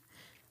good.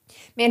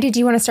 Mandy, do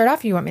you want to start off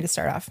or do you want me to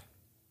start off?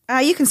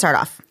 You can start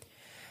off.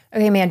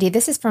 Okay, Mandy,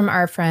 this is from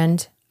our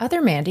friend,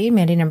 other Mandy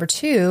number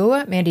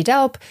 2, Mandy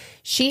Delp.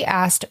 She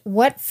asked,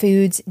 what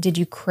foods did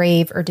you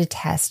crave or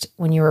detest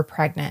when you were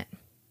pregnant?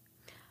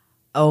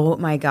 Oh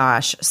my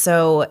gosh.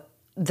 So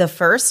the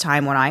first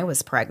time when I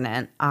was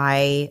pregnant,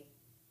 I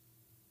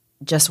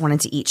just wanted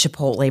to eat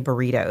Chipotle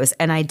burritos.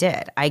 And I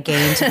did. I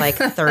gained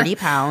 30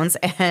 pounds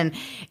and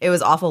it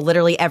was awful.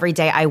 Literally every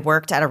day I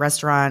worked at a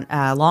restaurant,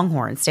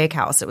 Longhorn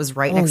Steakhouse. It was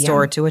right next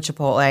door to a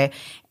Chipotle.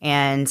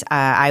 And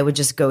I would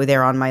just go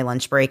there on my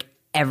lunch break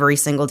every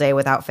single day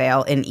without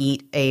fail and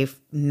eat a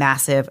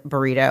massive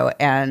burrito.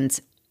 And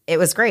it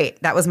was great.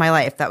 That was my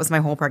life. That was my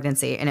whole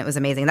pregnancy. And it was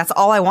amazing. That's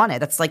all I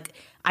wanted. That's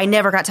I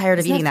never got tired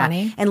of eating that.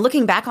 And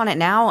looking back on it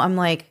now, I'm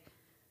like,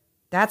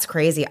 that's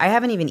crazy. I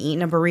haven't even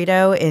eaten a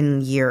burrito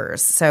in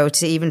years. So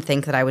to even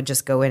think that I would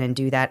just go in and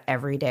do that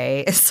every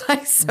day is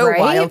so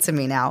wild to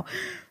me now.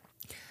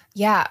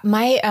 Yeah.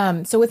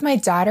 So with my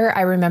daughter,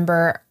 I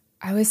remember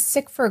I was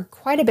sick for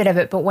quite a bit of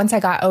it. But once I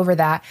got over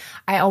that,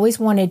 I always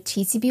wanted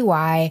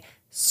TCBY,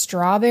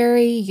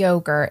 strawberry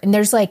yogurt. And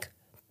there's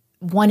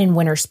one in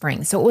Winter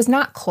Spring. So it was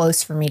not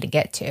close for me to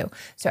get to.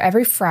 So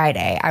every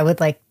Friday I would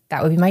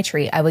that would be my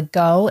treat. I would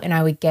go and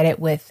I would get it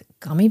with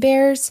gummy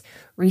bears,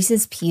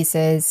 Reese's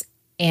Pieces,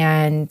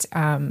 and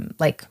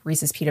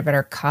Reese's peanut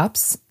butter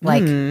cups.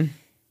 It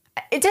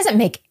doesn't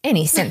make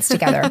any sense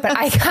together, but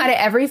I got it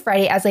every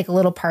Friday as a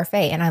little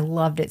parfait and I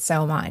loved it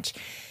so much.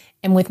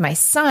 And with my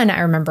son,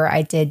 I remember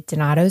I did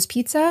Donato's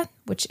pizza,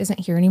 which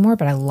isn't here anymore,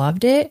 but I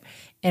loved it.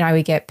 And I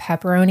would get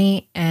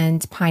pepperoni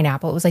and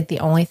pineapple. It was the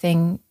only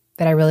thing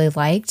that I really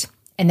liked.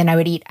 And then I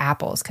would eat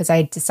apples because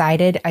I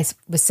decided I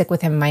was sick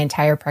with him my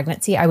entire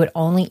pregnancy. I would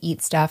only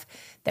eat stuff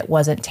that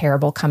wasn't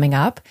terrible coming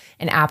up,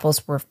 and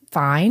apples were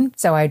fine.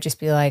 So I'd just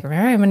be like, all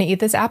right, I'm going to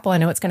eat this apple. I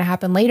know what's going to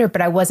happen later.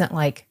 But I wasn't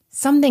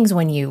some things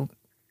when you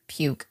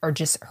puke are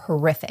just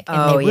horrific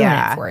and they ruin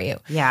it for you.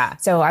 Yeah.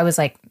 So I was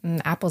like,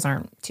 apples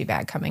aren't too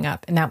bad coming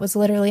up. And that was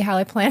literally how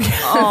I planned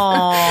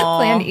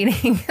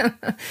eating.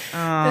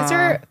 Those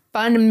are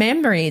fun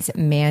memories,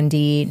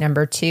 Mandy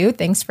number 2.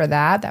 Thanks for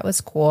that. That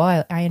was cool.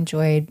 I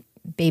enjoyed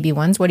baby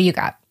ones. What do you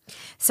got?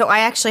 So I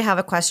actually have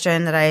a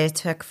question that I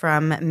took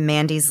from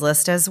Mandy's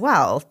list as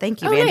well.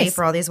 Thank you, Mandy,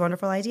 for all these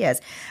wonderful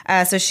ideas.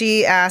 So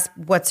she asked,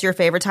 what's your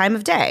favorite time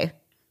of day?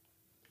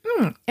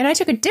 And I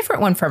took a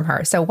different one from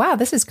her. So, wow,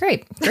 this is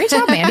great. Great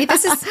job, Mandy.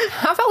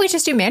 How about we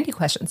just do Mandy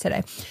questions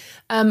today?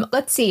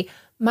 Let's see.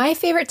 My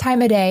favorite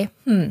time of day.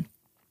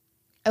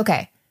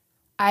 Okay.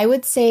 I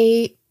would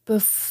say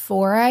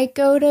before I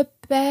go to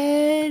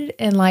bed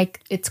and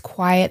it's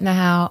quiet in the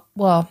house.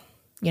 Well,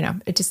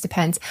 it just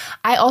depends.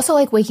 I also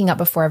like waking up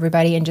before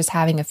everybody and just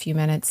having a few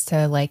minutes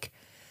to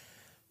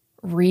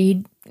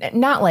read.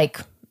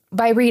 Not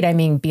by read, I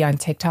mean be on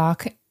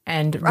TikTok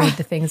and read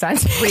the things on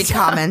TikTok. Read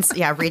comments.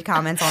 Yeah, read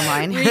comments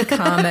online. Read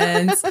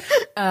comments.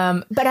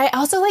 But I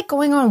also like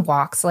going on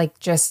walks, like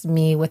just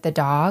me with the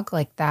dog,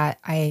 like that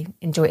I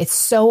enjoy. It's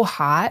so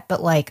hot,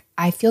 but like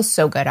I feel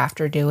so good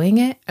after doing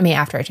it. I mean,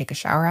 after I take a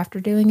shower after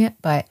doing it,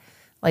 but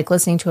like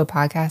listening to a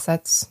podcast,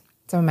 that's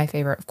some of my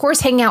favorite. Of course,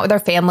 hanging out with our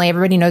family.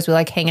 Everybody knows we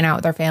like hanging out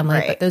with our family,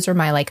 right. But those are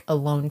my like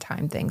alone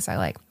time things I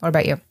like. What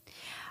about you?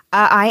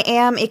 I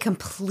am a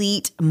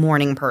complete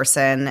morning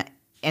person.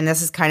 And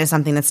this is kind of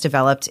something that's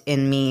developed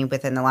in me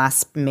within the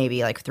last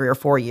maybe like 3 or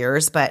 4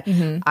 years. But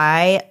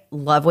I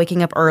love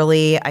waking up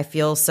early. I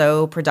feel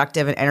so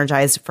productive and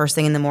energized first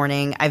thing in the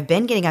morning. I've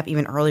been getting up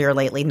even earlier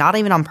lately, not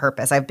even on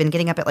purpose. I've been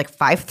getting up at like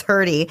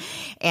 5:30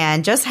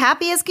 and just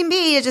happy as can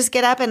be to just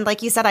get up. And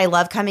like you said, I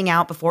love coming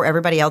out before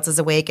everybody else is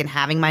awake and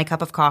having my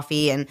cup of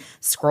coffee and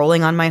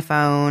scrolling on my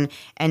phone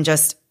and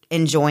just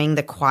enjoying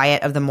the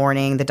quiet of the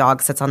morning. The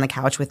dog sits on the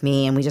couch with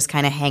me and we just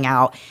kind of hang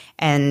out,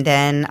 and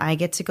then I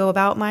get to go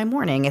about my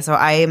morning. So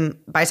by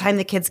the time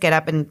the kids get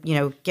up and, you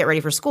know, get ready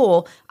for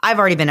school, I've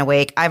already been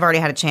awake. I've already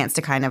had a chance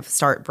to kind of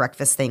start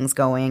breakfast things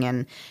going,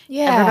 and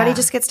everybody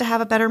just gets to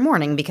have a better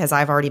morning because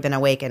I've already been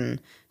awake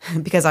and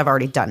because I've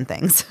already done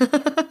things.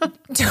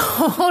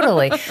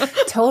 Totally.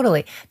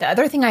 The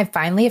other thing I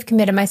finally have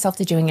committed myself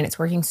to doing, and it's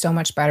working so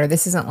much better.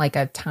 This isn't like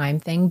a time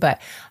thing,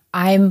 but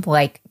I'm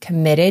like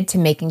committed to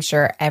making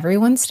sure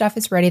everyone's stuff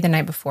is ready the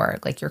night before.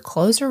 Like your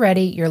clothes are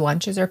ready, your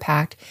lunches are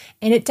packed,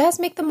 and it does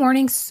make the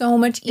morning so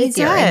much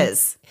easier. It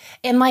does.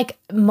 And like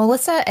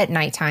Melissa at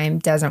nighttime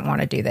doesn't want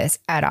to do this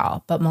at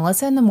all, but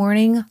Melissa in the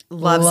morning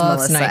loves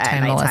Melissa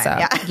nighttime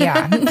Melissa.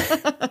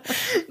 Yeah.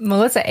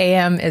 Melissa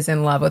AM is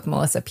in love with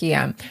Melissa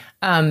PM.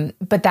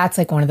 But that's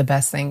like one of the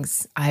best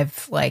things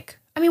I've like.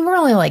 I mean, we're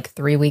only like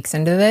 3 weeks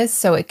into this,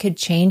 so it could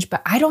change,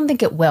 but I don't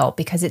think it will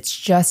because it's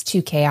just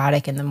too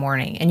chaotic in the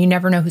morning, and you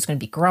never know who's going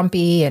to be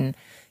grumpy, and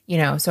you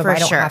know. So if I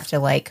don't have to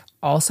like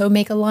also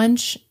make a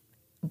lunch,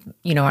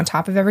 you know, on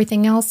top of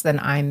everything else, then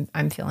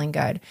I'm feeling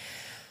good.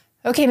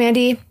 Okay,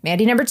 Mandy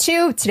number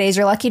 2. Today's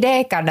your lucky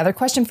day. Got another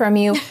question from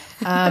you.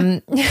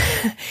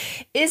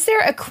 Is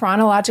there a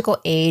chronological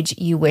age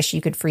you wish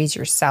you could freeze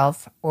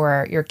yourself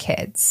or your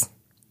kids?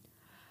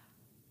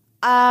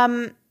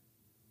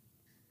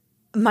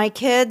 My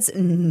kids,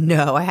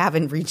 no, I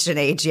haven't reached an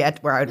age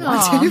yet where I'd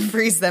want to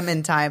freeze them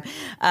in time.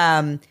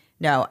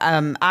 No,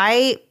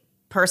 I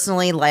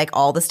personally like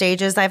all the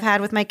stages I've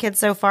had with my kids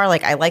so far.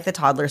 Like I like the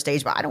toddler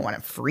stage, but I don't want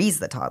to freeze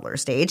the toddler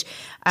stage.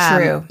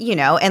 True. You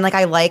know, and like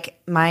I like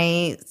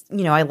I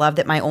love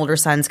that my older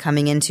son's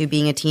coming into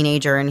being a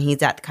teenager and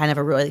he's at kind of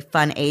a really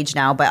fun age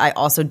now, but I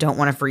also don't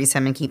want to freeze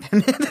him and keep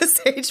him at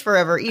this age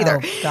forever either.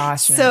 Oh,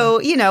 gosh. Man.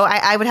 So, you know,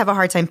 I would have a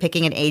hard time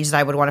picking an age that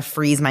I would want to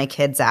freeze my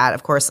kids at.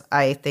 Of course,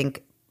 I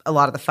think a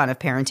lot of the fun of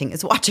parenting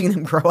is watching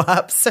them grow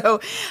up.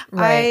 So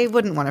I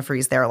wouldn't want to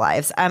freeze their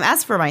lives.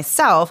 As for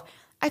myself,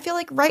 I feel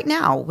like right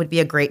now would be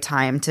a great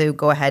time to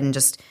go ahead and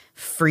just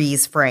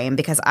freeze frame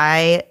because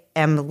I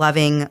am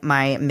loving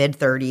my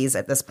mid-30s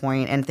at this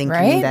point and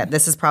thinking that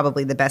this is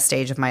probably the best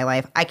stage of my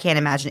life. I can't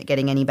imagine it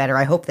getting any better.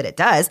 I hope that it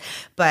does.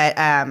 But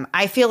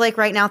I feel like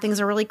right now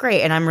things are really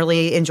great and I'm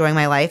really enjoying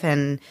my life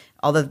and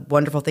all the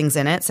wonderful things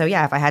in it. So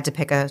yeah, if I had to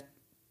pick a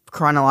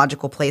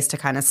chronological place to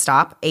kind of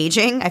stop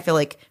aging, I feel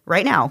like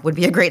right now would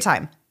be a great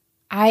time.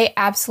 I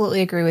absolutely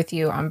agree with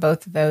you on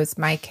both of those.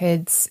 My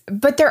kids,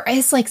 but there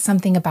is like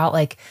something about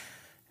like,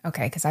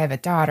 okay, because I have a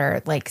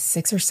daughter, like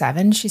 6 or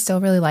 7, she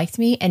still really liked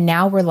me. And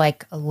now we're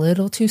like a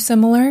little too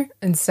similar.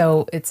 And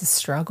so it's a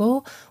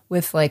struggle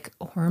with like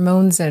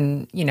hormones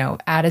and, you know,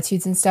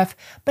 attitudes and stuff.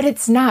 But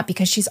it's not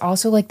because she's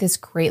also like this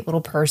great little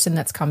person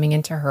that's coming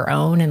into her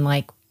own and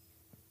like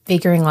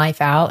figuring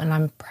life out. And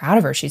I'm proud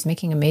of her. She's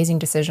making amazing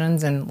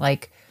decisions. And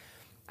like,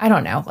 I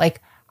don't know,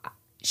 like,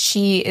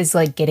 she is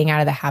like getting out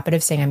of the habit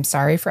of saying I'm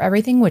sorry for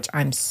everything, which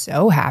I'm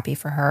so happy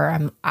for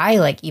her. I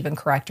like even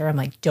correct her. I'm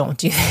like, don't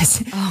do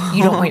this. Oh.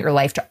 You don't want your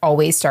life to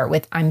always start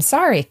with I'm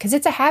sorry, because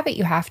it's a habit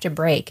you have to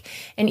break.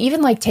 And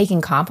even like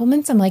taking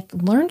compliments, I'm like,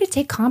 learn to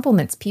take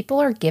compliments. People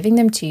are giving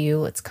them to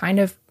you. It's kind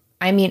of,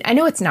 I mean, I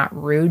know it's not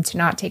rude to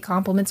not take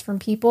compliments from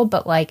people,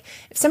 but like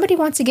if somebody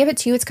wants to give it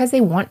to you, it's because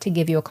they want to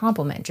give you a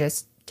compliment.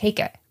 Just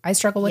take it. I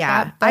struggle with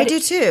that. I do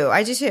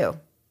too.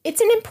 It's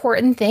an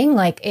important thing.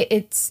 Like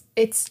it's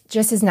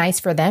just as nice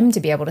for them to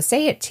be able to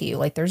say it to you.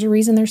 Like there's a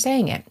reason they're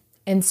saying it.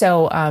 And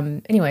so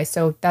anyway,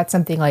 so that's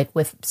something like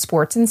with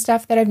sports and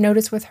stuff that I've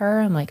noticed with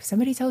her. I'm like, if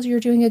somebody tells you you're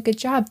doing a good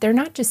job, they're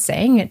not just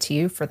saying it to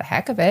you for the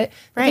heck of it.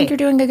 I think you're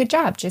doing a good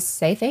job. Just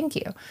say thank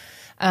you.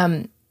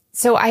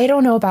 So I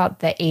don't know about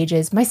the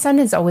ages. My son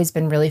has always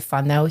been really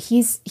fun though.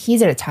 He's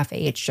at a tough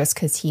age just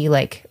because he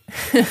like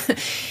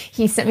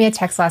he sent me a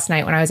text last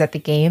night when I was at the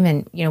game,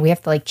 and you know we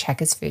have to like check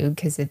his food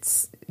because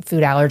it's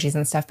food allergies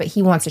and stuff. But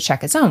he wants to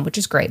check his own, which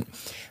is great.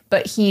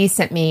 But he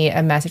sent me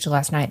a message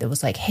last night that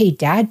was like, "Hey,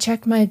 Dad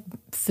checked my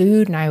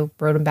food," and I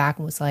wrote him back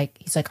and was like,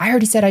 "He's like, I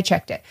already said I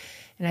checked it."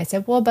 And I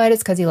said, well, bud,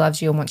 it's because he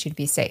loves you and wants you to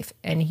be safe.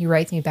 And he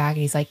writes me back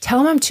and he's like, tell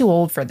him I'm too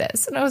old for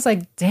this. And I was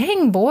like,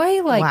 dang,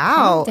 boy, like,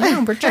 wow. Calm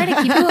down. We're trying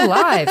to keep you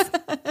alive.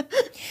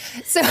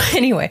 So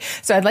anyway,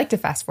 so I'd like to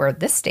fast forward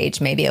this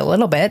stage maybe a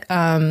little bit.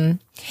 And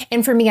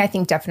for me, I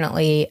think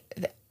definitely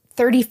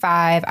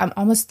 35, I'm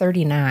almost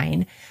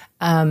 39.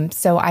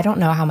 So I don't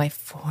know how my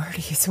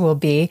 40s will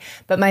be,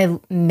 but my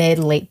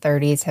late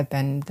 30s have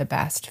been the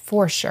best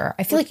for sure.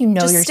 I feel like you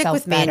know Just yourself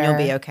stick with better. me and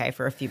you'll be okay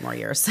for a few more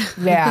years.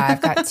 Yeah,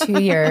 I've got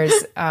 2 years.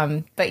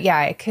 But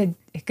yeah, it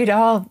could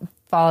all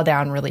fall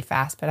down really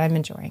fast, but I'm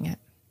enjoying it.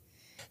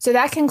 So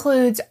that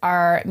concludes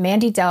our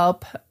Mandy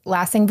Delp,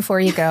 last thing before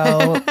you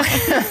go,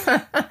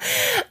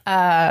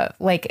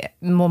 like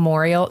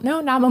memorial. No,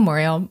 not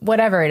memorial,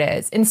 whatever it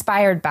is,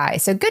 inspired by.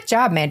 So good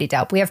job, Mandy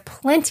Delp. We have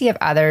plenty of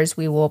others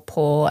we will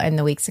pull in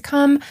the weeks to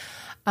come.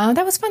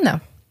 That was fun, though.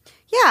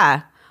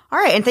 Yeah. All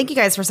right. And thank you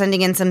guys for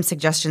sending in some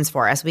suggestions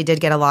for us. We did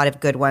get a lot of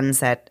good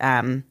ones that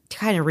kind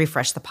of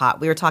refresh the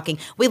pot.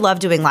 We love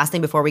doing last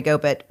thing before we go,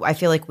 but I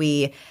feel like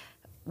we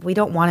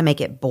don't want to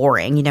make it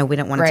boring. You know, we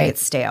don't want it to get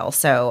stale.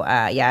 So,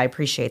 yeah, I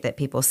appreciate that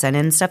people send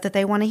in stuff that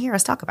they want to hear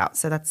us talk about.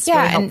 So that's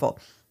really helpful.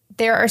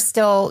 There are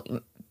still,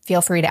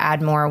 feel free to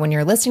add more when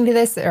you're listening to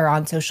this or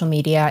on social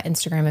media,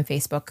 Instagram and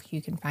Facebook.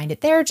 You can find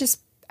it there.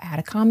 Just add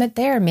a comment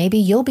there. Maybe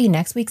you'll be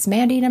next week's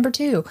Mandy number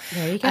 2.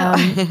 There you go.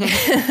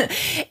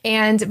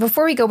 And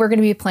before we go, we're going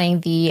to be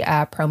playing the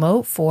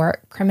promo for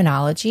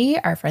Criminology,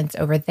 our friends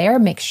over there.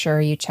 Make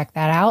sure you check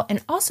that out.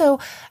 And also,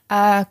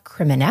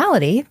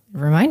 Criminality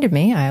reminded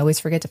me, I always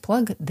forget to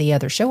plug the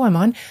other show I'm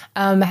on,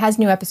 has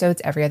new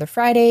episodes every other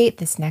Friday.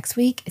 This next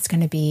week, it's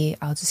going to be,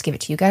 I'll just give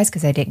it to you guys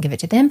because I didn't give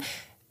it to them,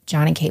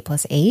 John and Kate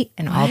plus 8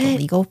 and all the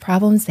legal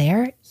problems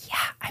there.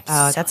 Yeah,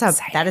 I'm so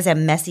excited. That is a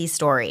messy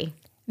story.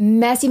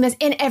 Messy.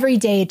 And every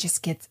day it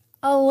just gets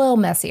a little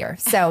messier.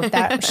 So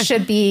that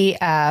should be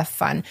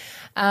fun.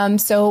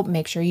 So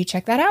make sure you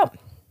check that out.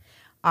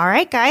 All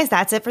right, guys,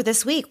 that's it for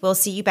this week. We'll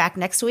see you back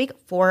next week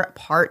for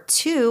part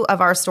 2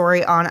 of our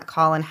story on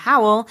Colin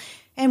Howell.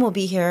 And we'll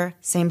be here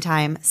same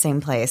time,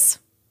 same place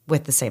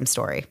with the same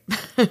story.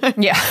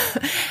 Yeah.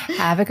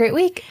 Have a great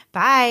week.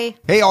 Bye.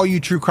 Hey, all you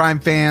true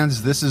crime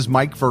fans. This is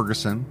Mike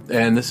Ferguson.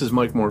 And this is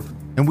Mike Morphin.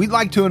 And we'd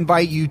like to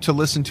invite you to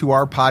listen to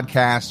our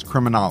podcast,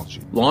 Criminology.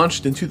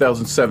 Launched in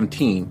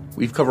 2017,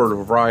 we've covered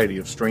a variety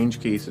of strange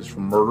cases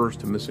from murders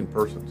to missing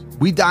persons.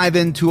 We dive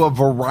into a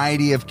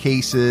variety of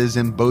cases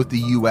in both the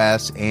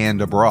U.S.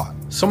 and abroad.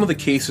 Some of the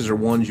cases are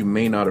ones you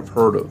may not have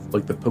heard of,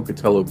 like the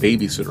Pocatello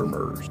babysitter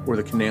murders or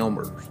the Canal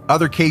murders.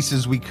 Other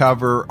cases we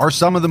cover are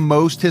some of the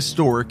most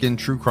historic in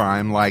true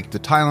crime, like the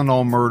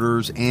Tylenol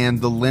murders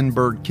and the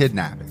Lindbergh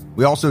kidnapping.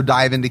 We also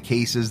dive into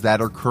cases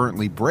that are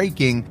currently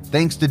breaking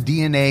thanks to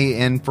DNA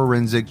and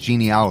forensic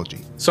genealogy.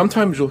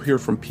 Sometimes you'll hear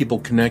from people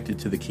connected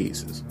to the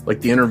cases,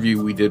 like the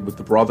interview we did with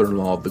the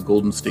brother-in-law of the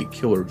Golden State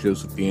Killer,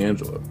 Joseph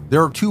D'Angelo.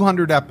 There are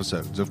 200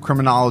 episodes of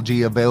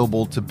Criminology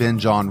available to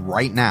binge on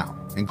right now,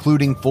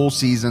 including full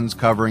seasons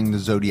covering the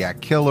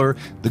Zodiac Killer,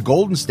 the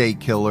Golden State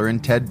Killer,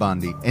 and Ted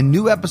Bundy. And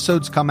new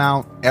episodes come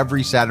out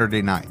every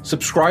Saturday night.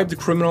 Subscribe to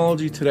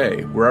Criminology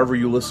today, wherever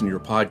you listen to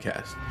your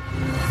podcast.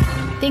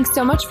 Thanks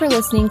so much for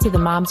listening to the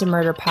Moms and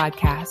Murder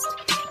podcast.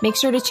 Make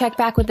sure to check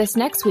back with us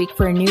next week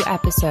for a new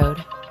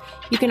episode.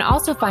 You can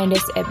also find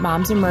us at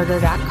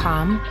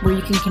momsandmurder.com, where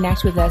you can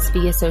connect with us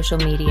via social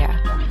media.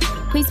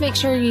 Please make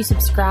sure you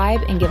subscribe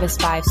and give us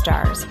 5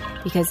 stars,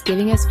 because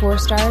giving us 4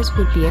 stars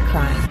would be a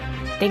crime.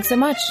 Thanks so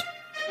much.